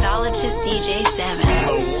the mixologist DJ 7.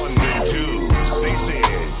 The ones and twos. This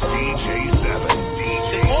is DJ 7.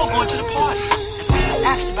 They all going to the party.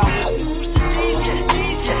 Asked about who's the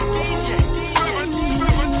DJ.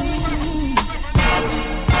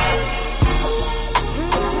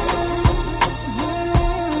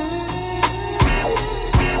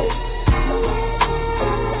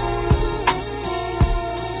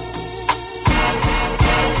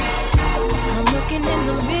 I'm looking in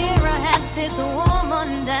the mirror at this woman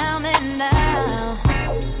down and out.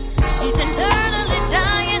 She's internally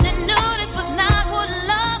dying and knew this was not what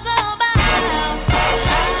love's about.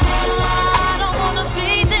 I don't wanna be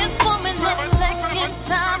this woman this second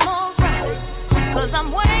time around. 'Cause I'm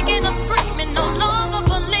waking up screaming, no longer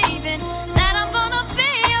believing that I'm gonna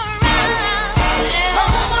be around.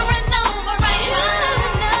 Over and over I try,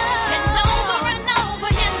 and over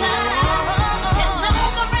you lie,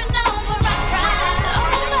 and over I cry.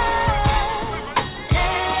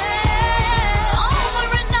 Over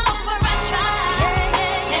and over I try,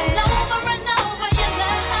 and over you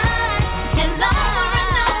lie, and over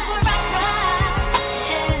I cry.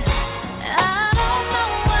 I don't know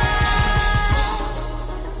why.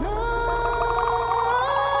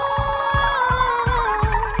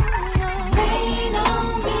 Rain on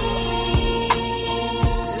me,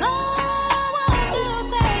 Lord, won't you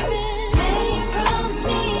take it away from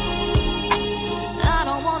me? I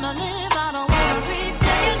don't wanna live, I don't wanna breathe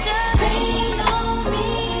till you just rain on me.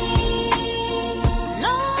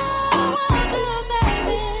 Lord, won't you take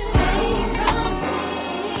it away from me?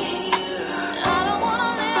 I don't wanna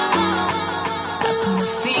live, I put my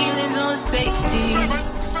feelings on safety,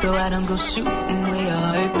 so I don't go shooting where your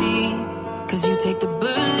heart beat. 'Cause you take the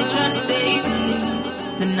bullet trying to save me,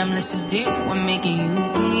 then I'm left to deal with making you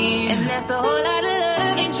bleed. And that's a whole lot of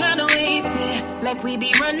love, ain't trying to waste it. Like we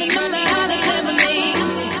be running on me out and never make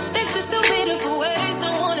it. That's just too bitter for words,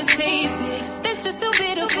 don't wanna taste it. That's just too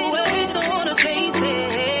bitter for words, don't wanna face it.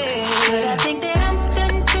 But I think that I'm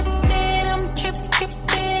done tripping, I'm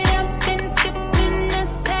tripping, I've been sipping.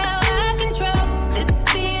 That's how I control this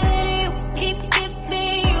feeling. You keep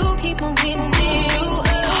giving, you keep on getting it.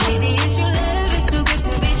 Maybe it's your love, it's too good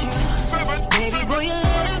to be true. Baby boy, your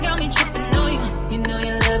love got me tripping on you. You know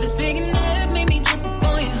your love is big enough, made me trip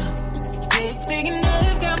on you. Yeah, it's big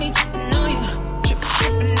enough, got me tripping on you.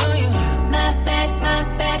 Tripping on you. My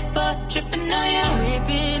bad for tripping on you.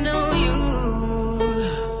 Tripping on you.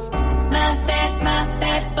 My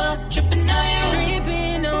bad for tripping on you.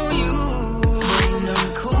 Tripping on you. Boy, you know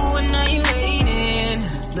you're cool when I ain't waiting,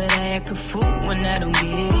 but I act a fool when I don't get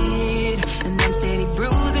it. And I'm steady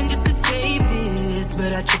bruising just to save this,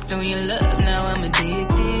 but I tripped on your love, now I'm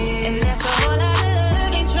addicted. And that's a whole lot of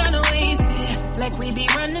love, ain't trying to waste it. Like we be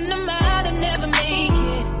running them out and never make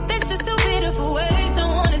it. That's just too bitter for words,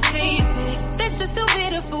 don't wanna taste it. That's just too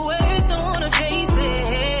bitter for words, don't wanna face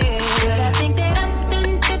it.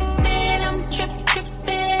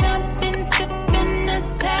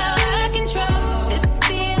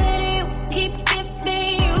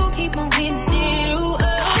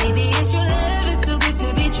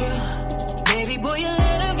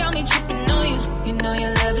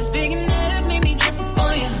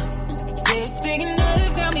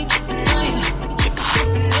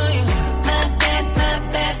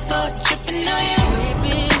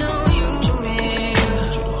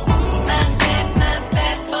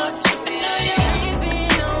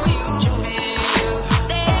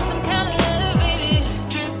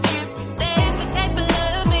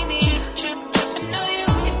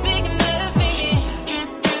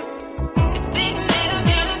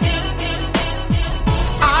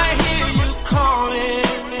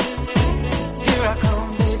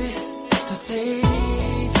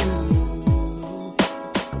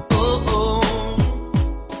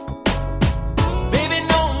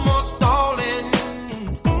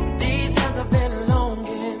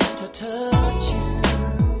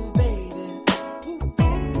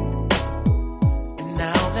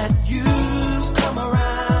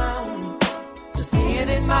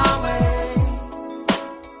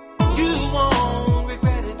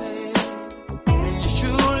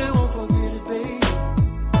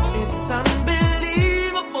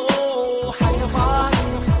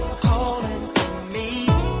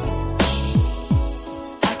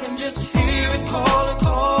 just hear it calling,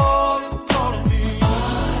 calling, calling me.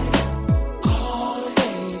 Calling,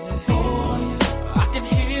 baby, for you. I can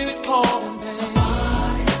hear it calling, baby.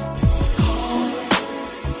 Calling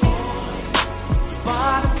for you. Your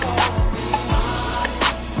body's calling me.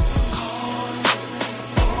 Calling,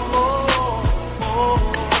 oh, oh.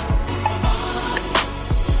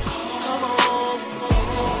 Come on,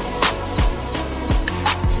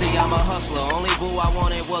 See, I'm a hustler. Only boo I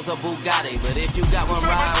wanted was a Bugatti. But if you got one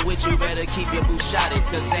ride with you, better keep your boo shotted.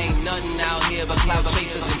 Cause ain't nothing out here but cloud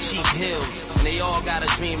chasers and cheap hills. And they all got a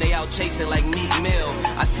dream, they out chasing like Meek Mill.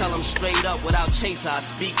 I tell them straight up, without chaser, I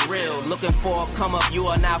speak real. Looking for a come up, you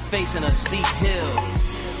are now facing a steep hill.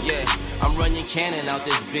 Yeah, I'm running cannon out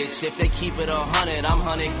this bitch. If they keep it 100, I'm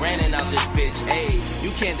 100 grand out this bitch. Ayy, you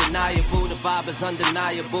can't deny it, boo. The vibe is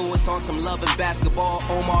undeniable. It's on some love and basketball.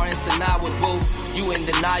 Omar and Sanawa, boo. You in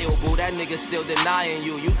denial, boo. That nigga still denying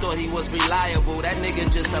you. You thought he was reliable. That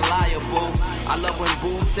nigga just a liar, boo. I love when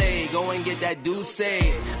boo say, go and get that douce.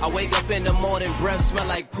 I wake up in the morning, breath smell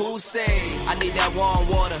like poo say. I need that warm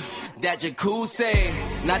water. That jacuzzi,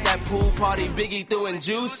 not that pool party Biggie threw in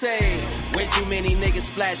Juicy. Way too many niggas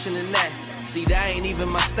splashing in that. See, that ain't even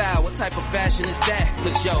my style. What type of fashion is that?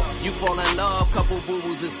 Cause yo, you fall in love, couple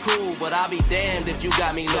boo-boos is cool. But I'll be damned if you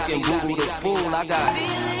got me looking boo-boo the fool. I got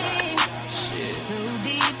feelings, shit. So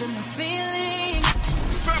deep in the feelings.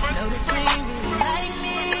 Know this ain't really like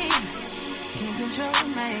me. Can't control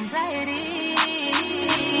my anxiety.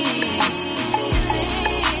 Feeling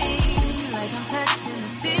like I'm touching the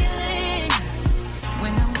ceiling.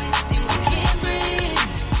 When I'm with you, I can't breathe.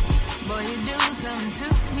 Boy, you do something to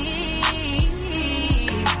me.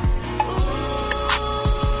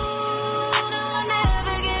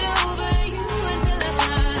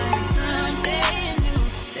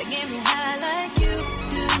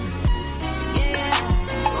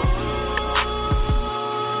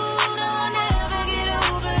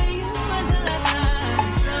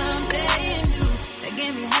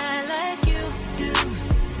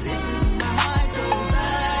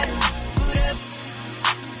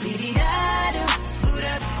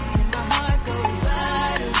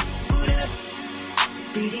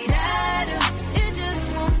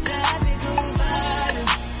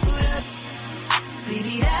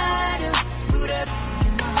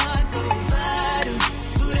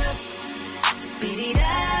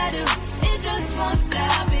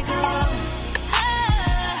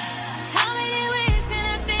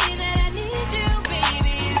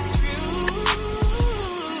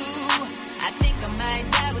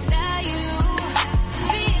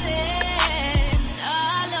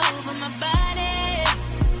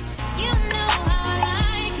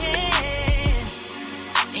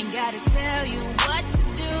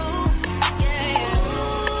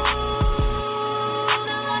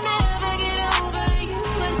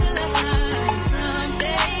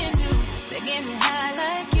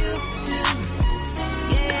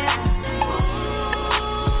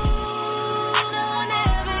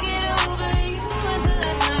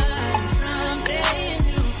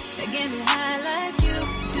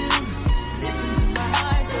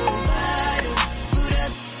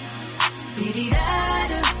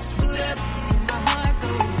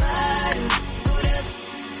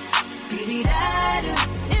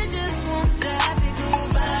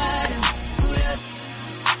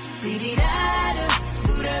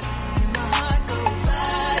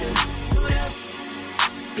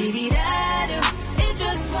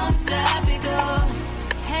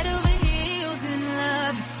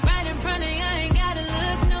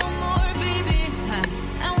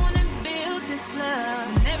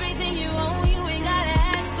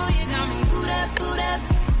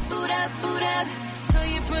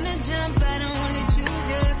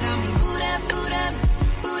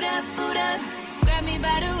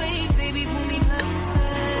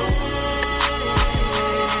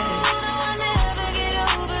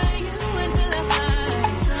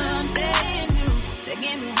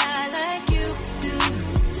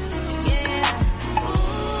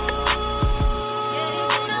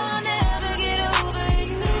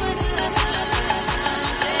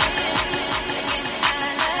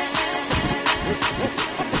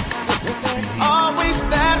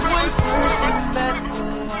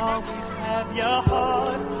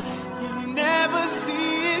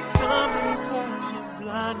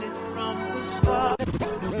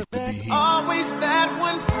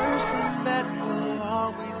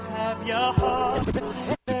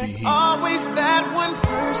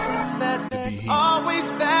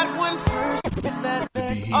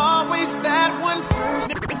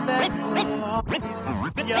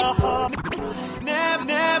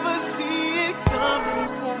 Never see it coming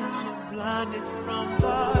 'cause you're blinded from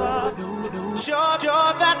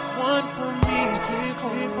You're that one for me,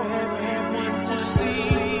 clear for everyone to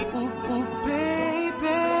see. Ooh,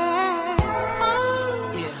 baby.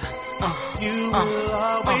 You will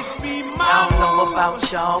always be my. I don't know about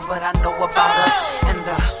y'all, but I know about us. And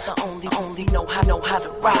the only know how to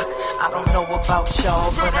rock. I don't know about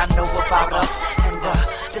y'all, but I know about us. And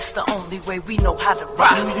this the only way we know how to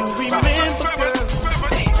rock. Do you remember, girl?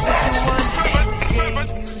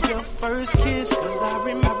 Your first kiss, 'cause I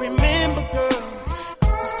remember, girl,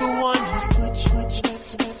 was the one who stood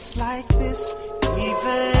steps like this,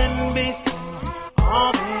 even before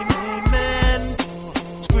all they made men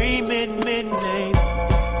screaming midnight.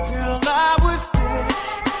 Girl, I was there,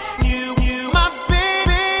 you my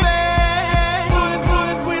baby.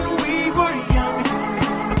 Started when we were young.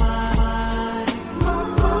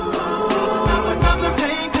 Another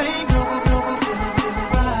take over.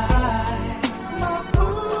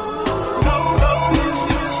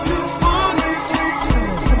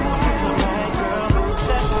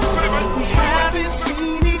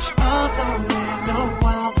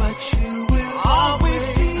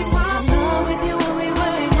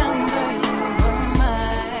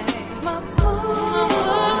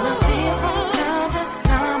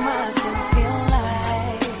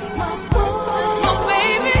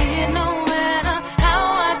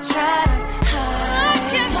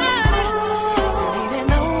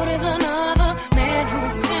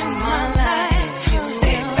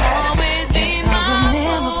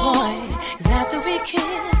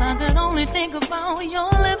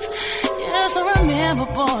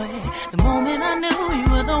 Boy, the moment I knew you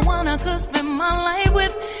were the one I could spend my life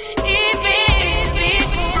with, even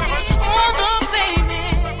before all the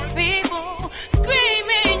famous people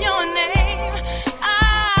screaming your name, I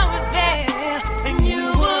was there, and you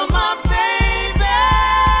were my baby.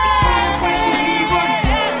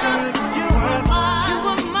 You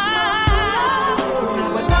were mine. Now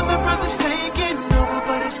another brother's taking over,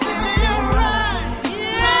 but it's still in your eyes.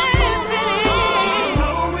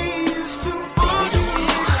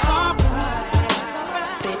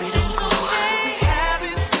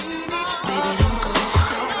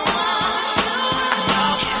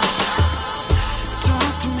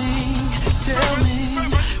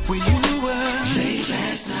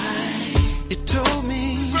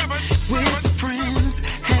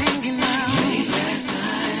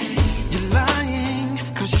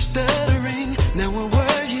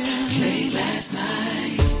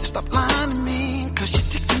 Stop lying to me, 'cause you're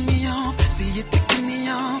ticking me off. See, you're ticking me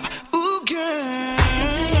off. Ooh, girl. I can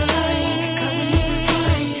tell you lying, 'cause when you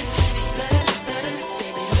reply, status,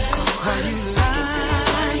 baby, how you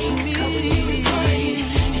lying to me, 'cause when you reply,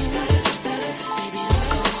 status, baby,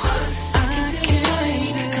 I can tell you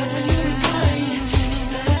lying, 'cause when you reply,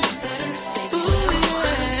 status, ooh,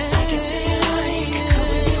 yeah. I can tell you lying, 'cause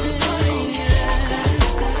when you reply,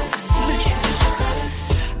 status,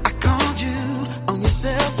 I called you on your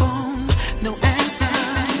cell phone, no answer.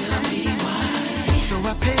 Tell me why. So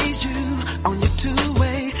I paged you on your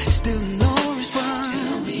two-way, still no response.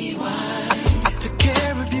 Tell me why. I took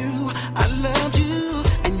care of you, I loved you,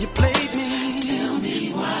 and you played me. Tell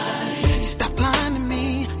me why. Stop lying to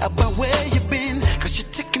me about where you've been, 'cause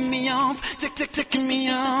you're ticking me off, ticking me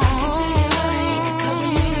off. I can tell you lying, 'cause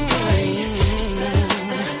when you reply,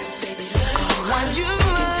 status, why you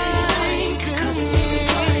lying to me?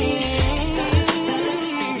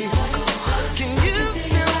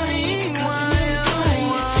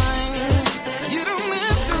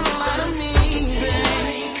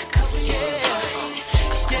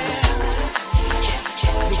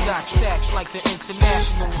 Stacks like the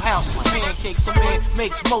international house. Pancakes, a man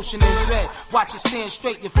makes motion in bed. Watch it stand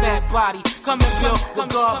straight, your fat body. Come and build the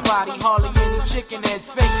guard body. Hardly any chicken heads,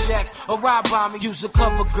 fake jacks, or ride by me. Use a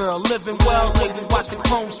cover girl, living well, lady. Watch the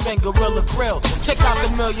chrome spin, gorilla grill. Check out the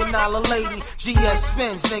 $1 million lady. GS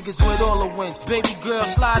spins, niggas with all the wins. Baby girl,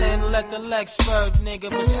 slide in, let the legs spurt,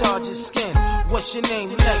 nigga. Massage your skin. What's your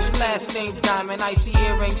name? Lex, last name Diamond. Icy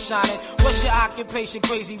earring shining. What's your occupation?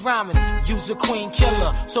 Crazy rhyming. Use a queen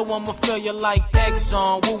killer, so I'ma feel you like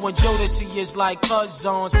Exxon. Woo and Jodeci is like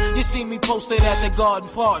cousins. You see me posted at the garden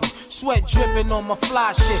party. Sweat dripping on my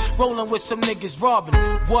fly shit. Rolling with some niggas robbing.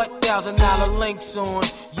 What $1,000 links on?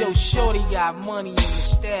 Yo, shorty got money in the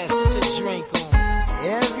stash. Get your drink on.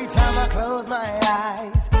 Every time I close my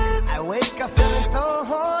eyes, I wake up feeling so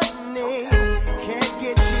horny. Can't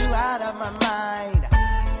get you out of my mind.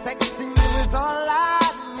 Sexing you is all I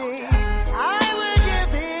need. I would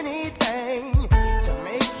give anything to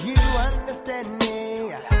make you understand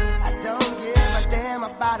me. I don't give a damn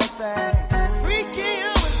about a thing. Freaking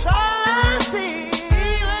you is all I see.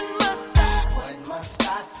 What must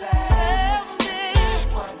I say? Tell me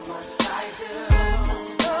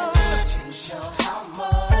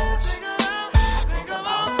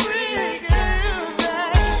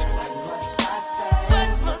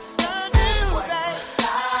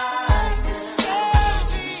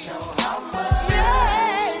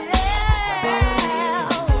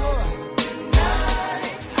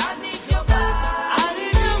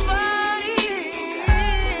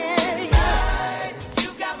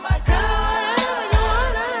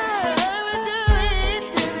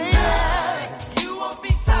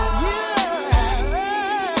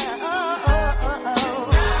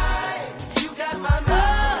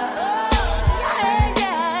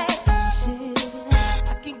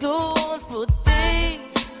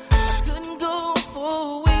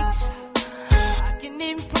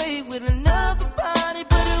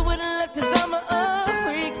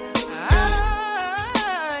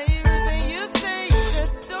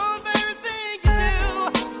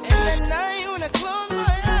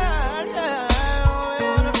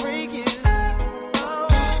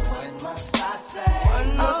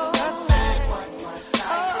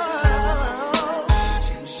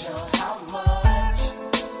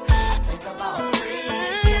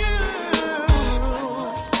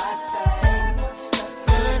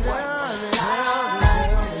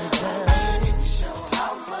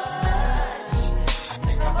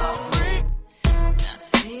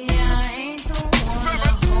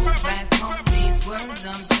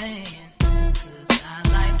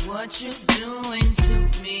what you doing to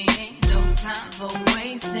me. Ain't no time for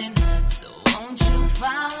wasting. So won't you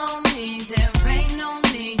follow me? There ain't no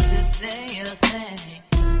need to say a thing.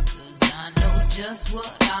 'Cause I know just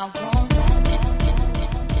what I want.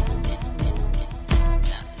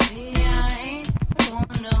 Now see, I ain't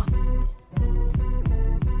gonna.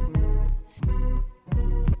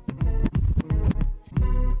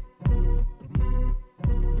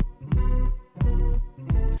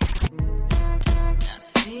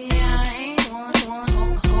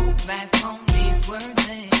 Back on these words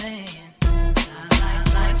they saying.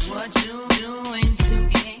 Like what you doing to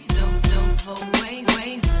me. Ain't no for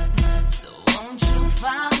waste. So won't you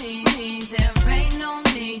follow me? There ain't no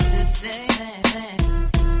need to say that.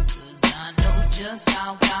 'Cause I know just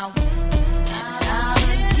how I'll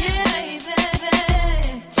get, baby.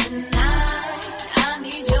 Tonight I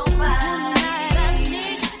need your body.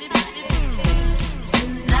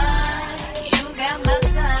 Tonight you got my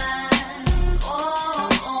time.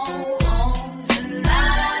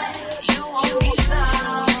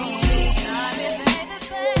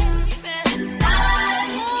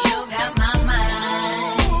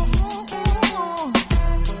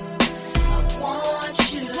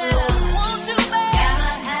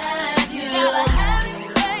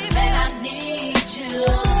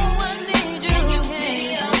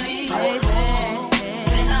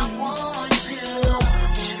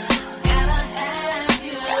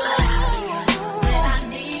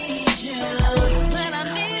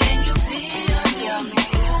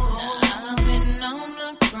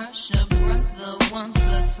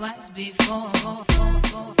 Twice before,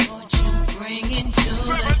 what you bring into the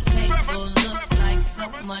table looks like so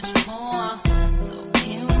much more. So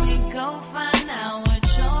can we go find out what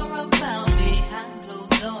you're about behind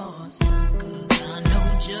closed doors? 'Cause I know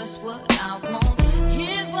just what I want.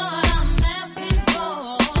 Here's what I'm asking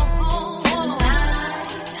for.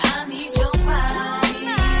 Tonight I need your body.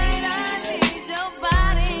 Tonight I need your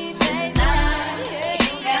body. Tonight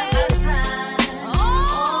you got my time. Oh,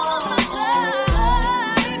 my time.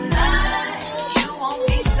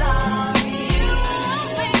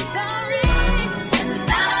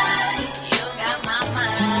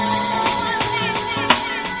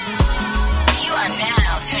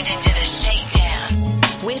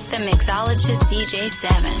 The mixologist DJ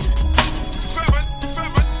 7.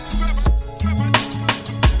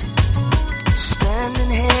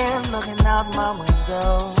 Standing here looking out my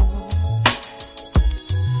window.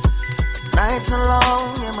 Nights are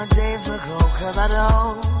long and my days are cold 'cause I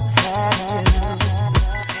don't have you.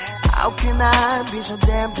 How can I be so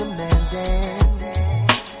damn demanding?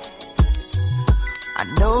 I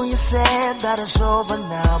know you said that it's over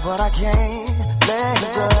now, but I can't let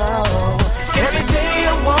go. Every day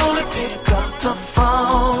I wanna pick up the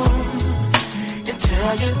phone and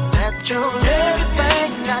tell you that you're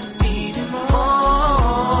everything I need and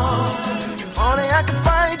more. If only I could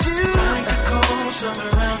find you. Like a cold summer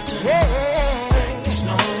afternoon. Like the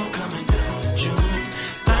snow coming down in June.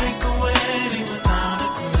 Like a wedding without a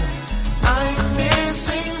groom. I'm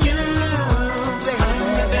missing you, baby. I'm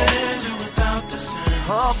the desert without the sun.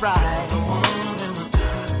 Alright. The woman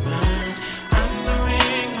without a man. I'm the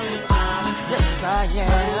ring without a hand. Yes, I am.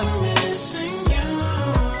 I'm missing you.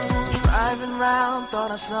 Driving round,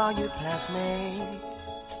 thought I saw you pass me.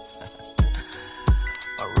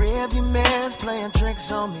 A rearview mirror's playing tricks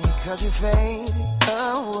on me 'cause you fade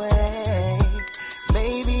away.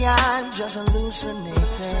 Maybe I'm just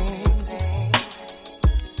hallucinating.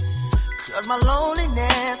 'Cause my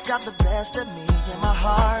loneliness got the best of me and my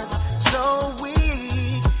heart's so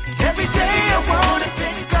weak. Every day I wanna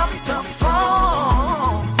pick up the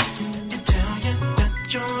phone and tell you that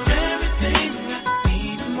you're everything I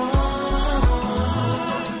need and more.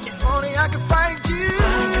 If only I could find you.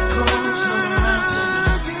 Like a cold summer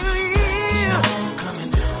afternoon. The snow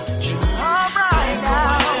coming down in June. Alright now.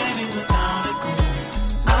 Like a wedding without a groom.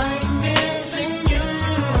 I'm missing you.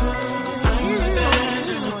 I'm the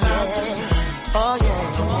desert without the sun. Oh yeah.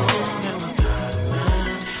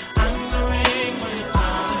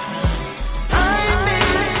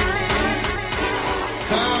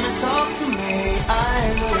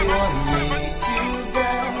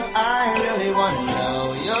 I really wanna know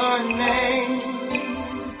your name.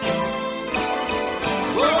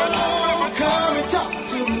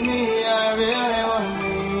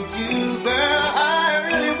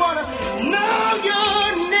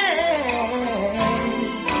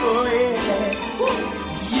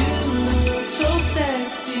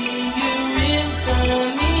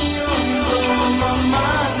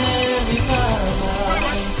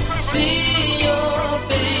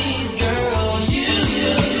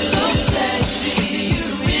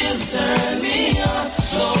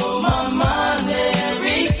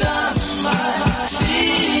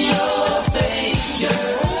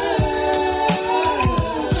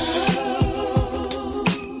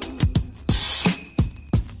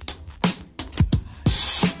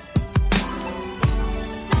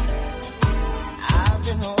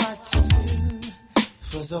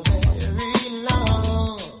 so very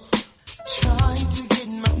long. Trying to get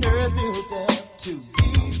my nerve built up to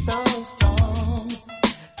be so strong.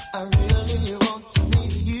 I really want to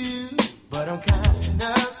meet you, but I'm kind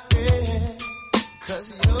of scared. 'Cause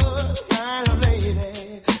you're the kind of lady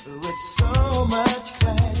with so much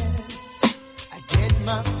class. I get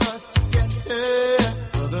my thoughts together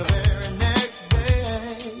for the very next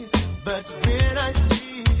day. But when I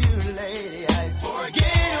see you, lady, I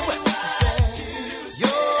forget what you said.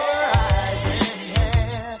 Your eyes and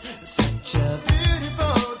hair, such a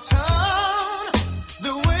beautiful tone.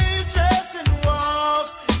 The way you dress and walk,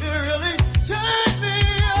 it really turned me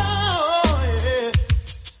on. Yeah.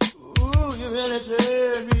 Ooh, you really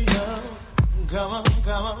turned me on. Come on,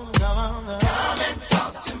 come on, come on. Come and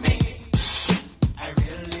talk to me. I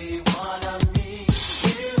really wanna meet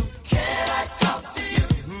you. Can I talk to you?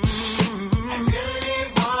 I really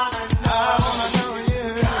wanna know you.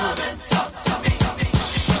 Come and talk to me.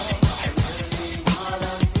 I really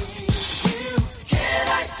wanna meet you. Can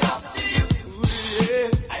I talk to you?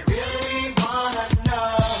 I really wanna know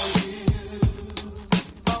you.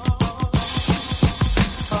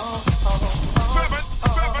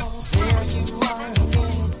 There you are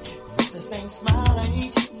again, with the same smile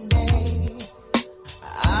each day.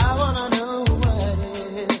 I wanna know what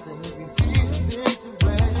it is that makes me feel this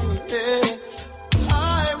way.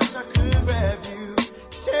 I wish I could grab you,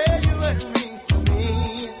 tell you what it means to me,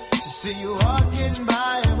 to see you walking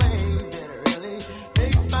by a way that really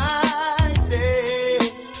makes my day.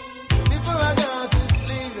 Before I go to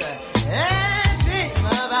sleep and dream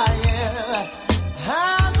about you,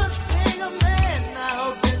 I'm a single man. I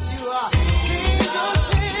hope that you are single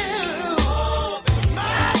too.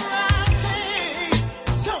 Tonight I think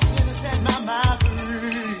something to set my mind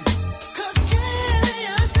free. 'Cause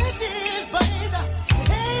curiosity is burning the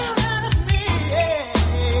hell out of me, yeah,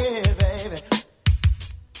 baby.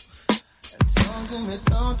 Talk to me,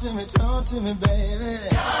 talk to me, talk to me, baby.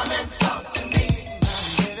 Come and talk to me,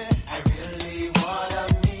 baby. I really wanna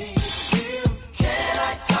meet you. Can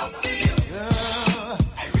I talk to you?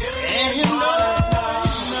 I really wanna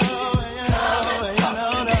know. Come and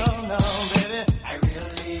talk to me, baby. I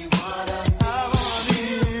really wanna meet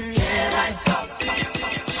you. Can I talk to you?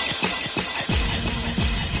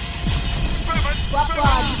 Papa,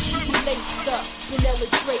 you see me laced up. Vanilla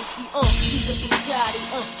Tracy, Caesar Bugatti,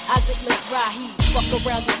 Isaac Mizrahi. Fuck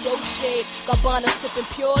around the Dolce, Gabbana sipping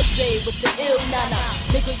Pure Zay with the ill nana.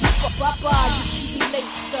 Nigga, you fuck Papa, you see me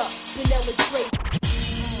laced up. Vanilla Tracy.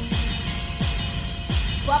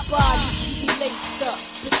 Papa, you see me laced up.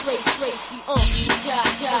 The Tracy,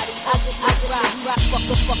 Bugatti, Isaac Mizrahi.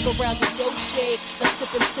 Fuck around the Dolce,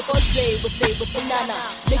 sipping Pure Zay with the nana.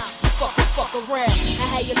 Nigga, fuck around. I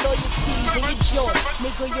had your loyalties and your joy.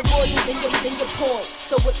 Nigga, your royals and your points.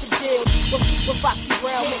 So what the deal? With Foxy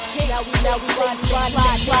Brown and King. Now we ride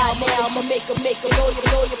now. I'ma make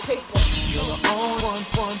all your paper. You're the only one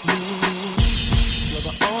for me. You're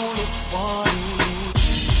the only one.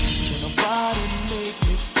 Can nobody make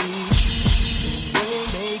me feel the way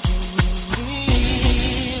making me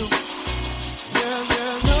feel? Yeah,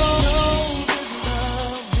 no, this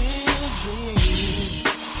love is real.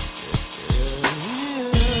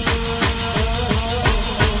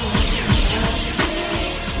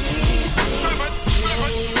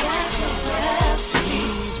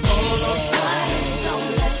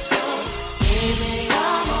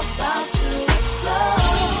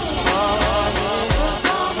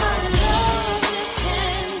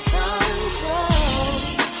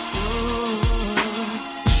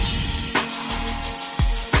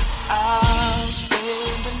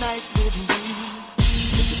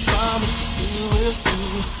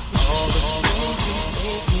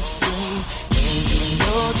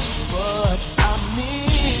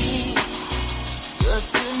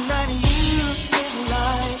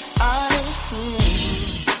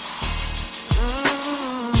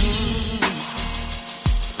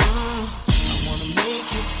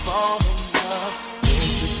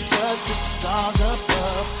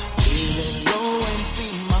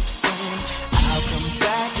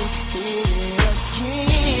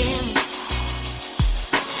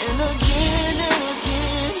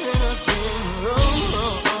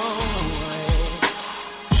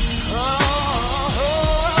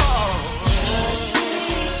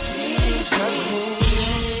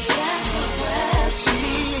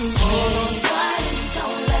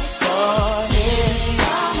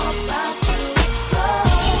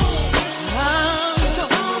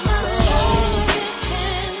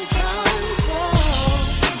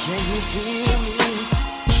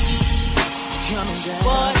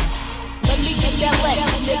 But let me get that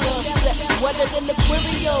legs, nigga. wetter than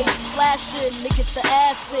Aquarius, flashing to get the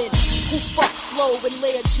acid. Who fuck slow and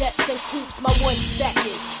layer jets and coops, my one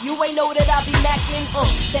stacking. You ain't know that I be macking,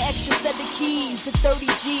 the extra set of keys, the 30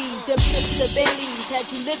 G's, them trips to Baileys, had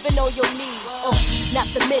you living on your knees, not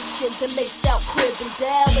to mention the laced out crib in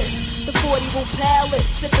Dallas, the 40 room palace,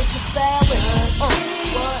 sipping just phallus,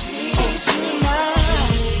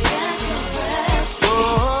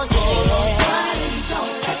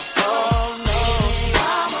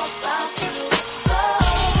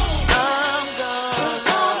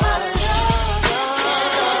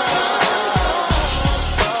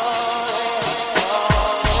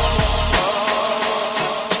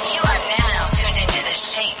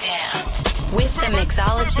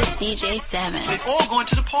 Mixologist DJ 7. They all going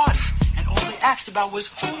to the party, and all they asked about was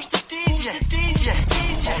who's the DJ?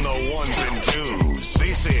 On the ones and twos,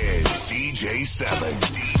 this is DJ 7.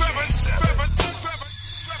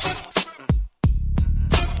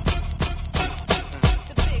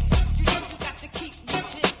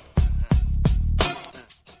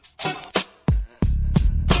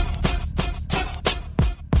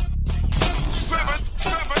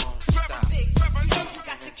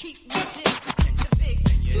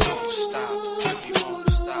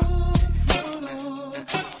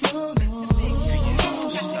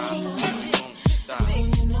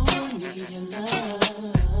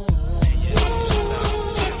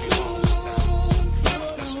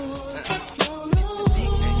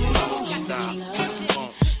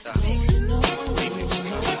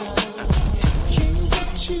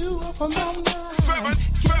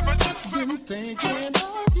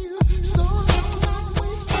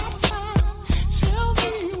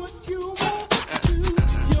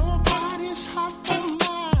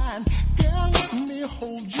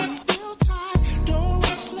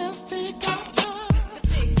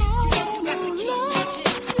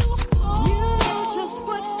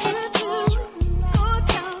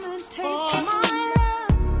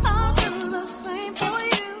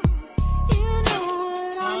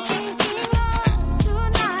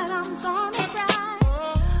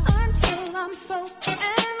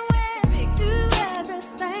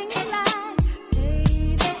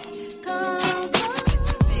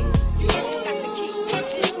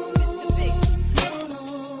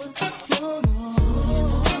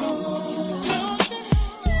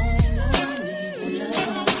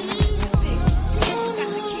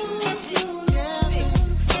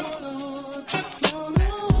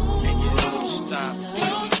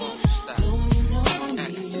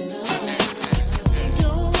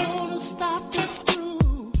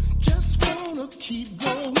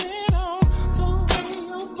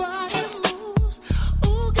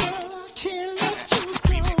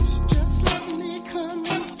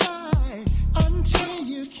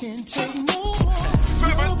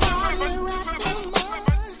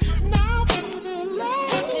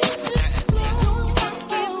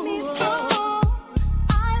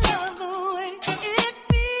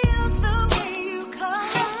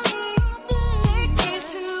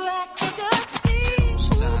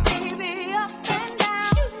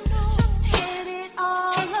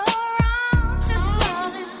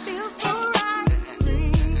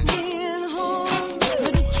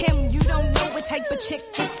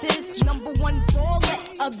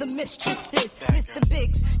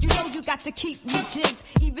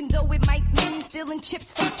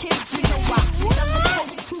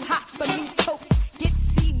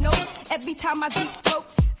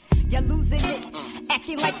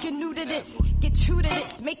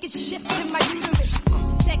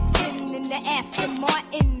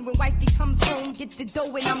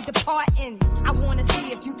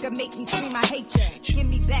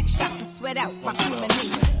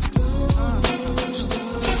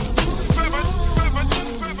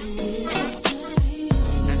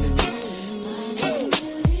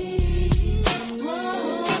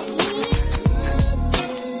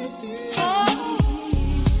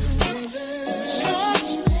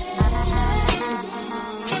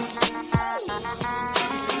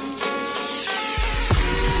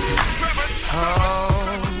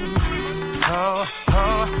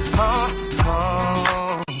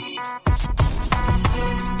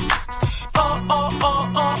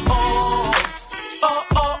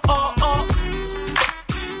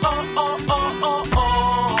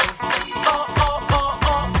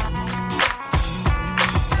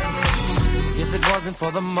 For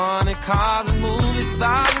the money, cars and movie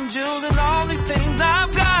stars and jewels and all these things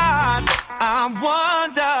I've got, I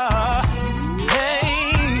wonder, hey,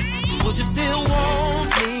 would you still want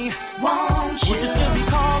me? Won't you? Would you still be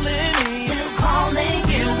calling me? Still calling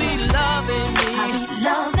you. You'll be loving me. I'll be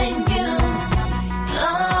loving you.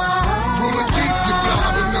 Wanna keep you fly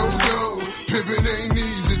with no dough.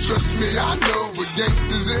 me, I know, but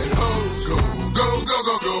gangsters and hoes go, go, go,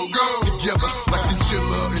 go, go, go. Together, like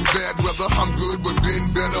chinchilla in bad weather. I'm good, but been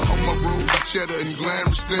better. On my room with cheddar and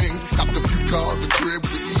glamorous things. Copped a few cars, a crib with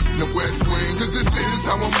the east and the west wing. Cause this is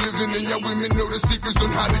how I'm living, and y'all women know the secrets on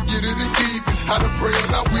how to get it and keep it. How to pray on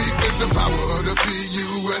our weakness, the power of the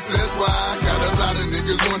P-U-S-S-Y. Got a lot of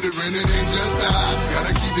niggas wondering, it ain't just I.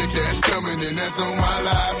 Gotta keep the cash coming, and that's on my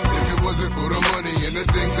life. If it wasn't for the money and the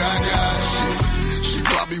things I got, shit, she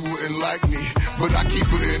probably wouldn't like me. But I keep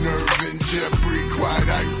her in Irvin, Jeffrey, quite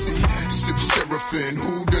icy. Sip Seraphim,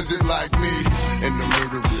 who does it like me? And the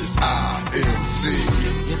murderers, I-N-C.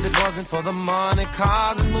 If it wasn't for the money,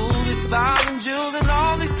 cars and movies, stars and jewels and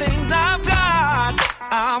all these things I've got,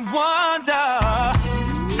 I wonder,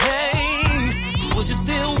 hey, would you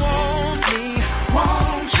still want me?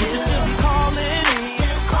 Won't you? Would you still be calling me?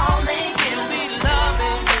 Still calling you. Still be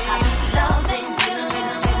loving me? I'll be loving you.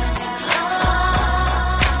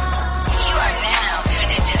 You are now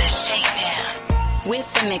tuned into the Shakedown with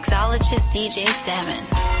the mixologist DJ 7.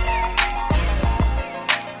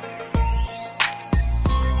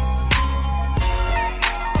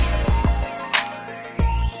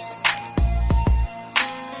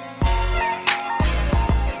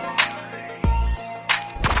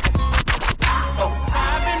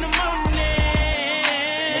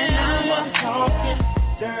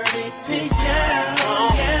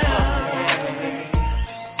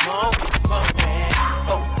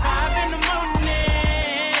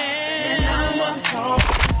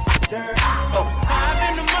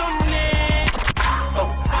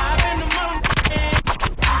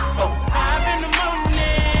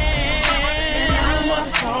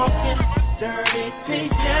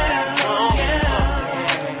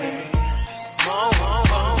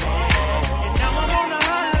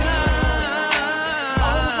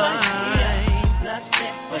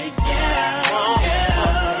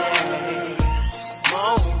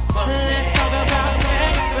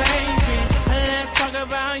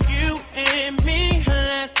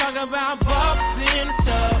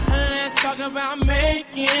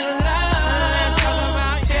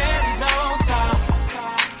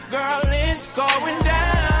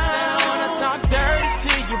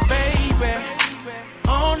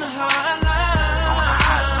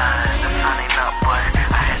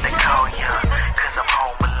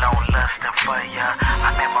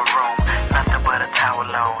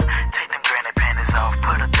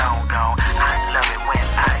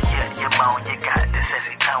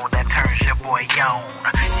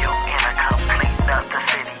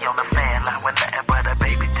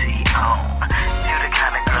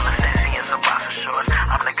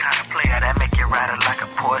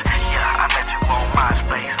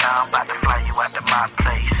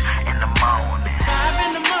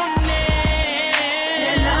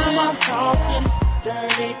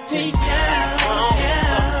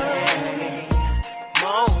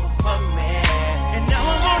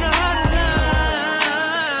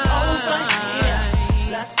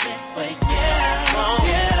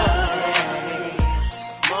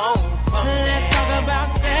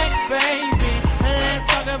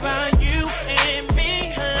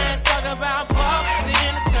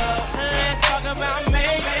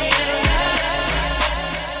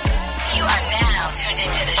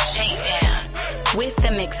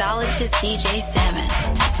 Mixologist DJ 7.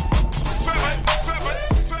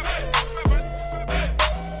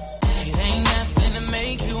 It ain't nothing to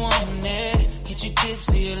make you want it. Get you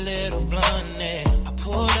tipsy, a little blunt. I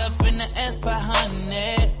pulled up in the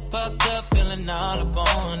S500. Fucked up, feeling all up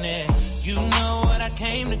on it. You know what I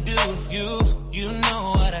came to do. You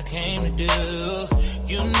know what I came to do.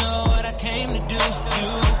 You know what I came to do.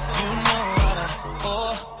 You know what I.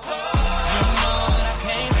 You know what I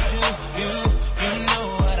came to do. You know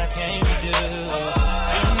what I came to do.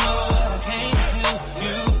 You know what I came to do.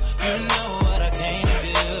 You know what I came to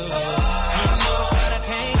do. You know what I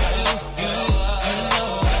came to do. You know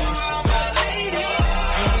what my ladies.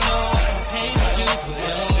 You know what I came to do for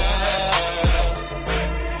them girls.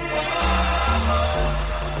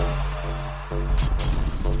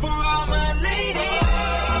 For all my ladies.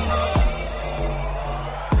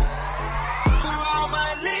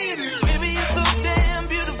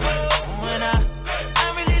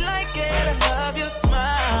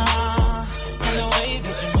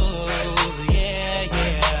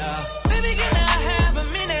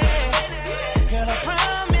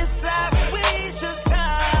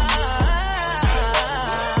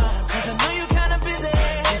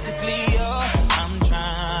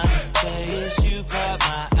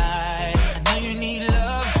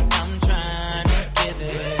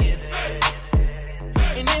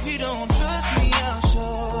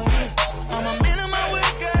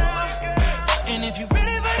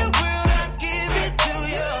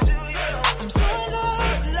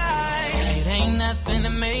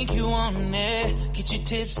 Get you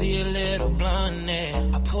tipsy, a little blunt,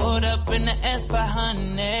 I pulled up in the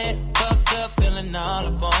S500, fucked up, feeling all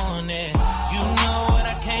up on it. You know what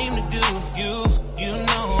I came to do, you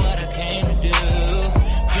know what I came to do.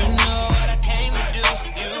 You know what I came to do,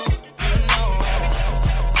 you know what I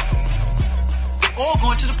They all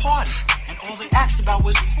going to the party, and all they asked about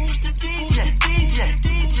was, who's the DJ?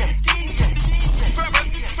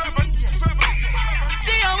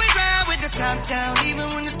 She always ride with the top down, even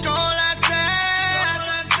when it's cold outside.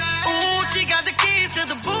 Ooh, she got the keys to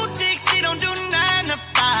the boutique. She don't do 9 to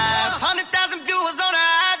 5s. 100,000 viewers on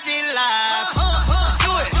her IG live. She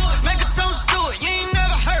do it, make a toast to it. You ain't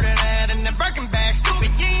never heard of that. And the Birkin bag, stupid.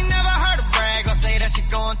 You ain't never heard a brag or say that she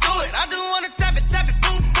going through it. I just wanna tap it,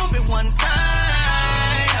 boop, boop it one time.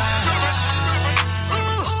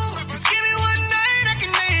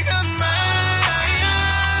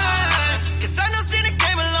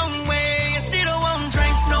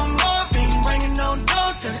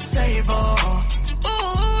 To the table.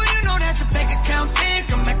 Ooh, you know that's a bank account thing.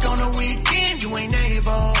 Come back on the weekend, you ain't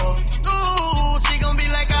able. Ooh, she gon' be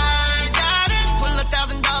like, I got it. Pull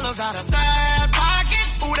 $1,000 out of side pocket.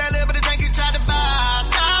 Ooh, that little bit of drink you tried to buy.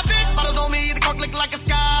 Stop it. Bottles on me, the cork look like a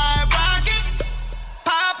skyrocket.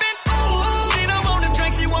 Poppin'. Ooh, she don't want the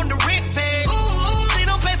drink, she want the rent paid. Ooh, she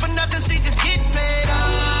don't pay for nothing, she just get paid.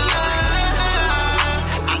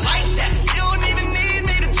 I like that. She don't even need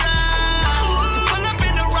me to try.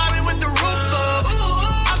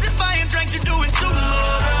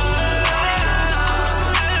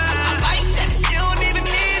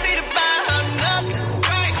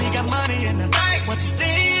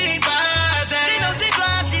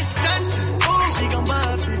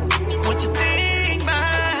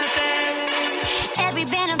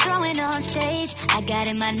 I got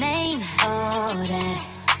in my name, all that.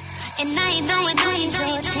 And I ain't doing dreams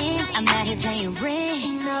or chins. I'm out here playing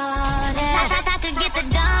ring, all that. I could get the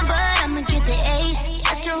dime, but I'ma get the ace.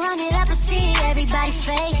 Just to run it up and see everybody's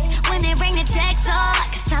face. When they bring the checks, oh, I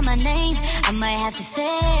can sign my name. I might have to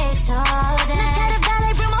face all that. Now tell the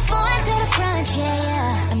ballet, bring my phone to the front,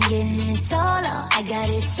 yeah. I'm getting it solo, I got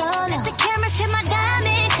it solo. Let the cameras hit my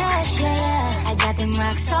diamond cush, yeah. I got them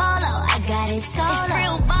rock solo, I got it solo. It's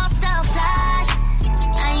real boss style flash.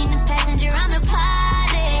 I ain't a passenger on the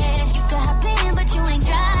pilot. You could hop in, but you ain't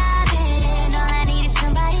driving. All I need is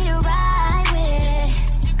somebody to ride with.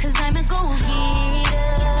 Cause I'm a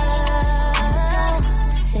go-getter.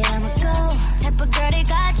 Say I'm a go. Type of girl that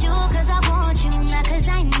got you, cause I want you, not cause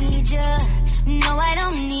I need you. No, I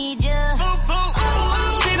don't need you.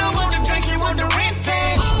 She don't want the drink, she want the rent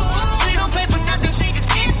paid. She don't pay for nothing, she just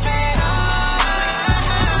get paid.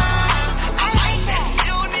 I like that. She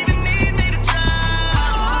don't even need me to try.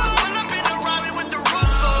 Pull up in the Rari with the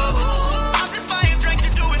roof up. I'm just buying drinks,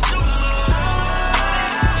 you doing too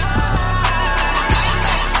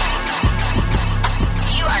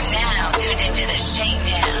You are now tuned into the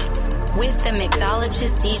ShakeDown with the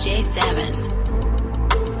mixologist DJ 7.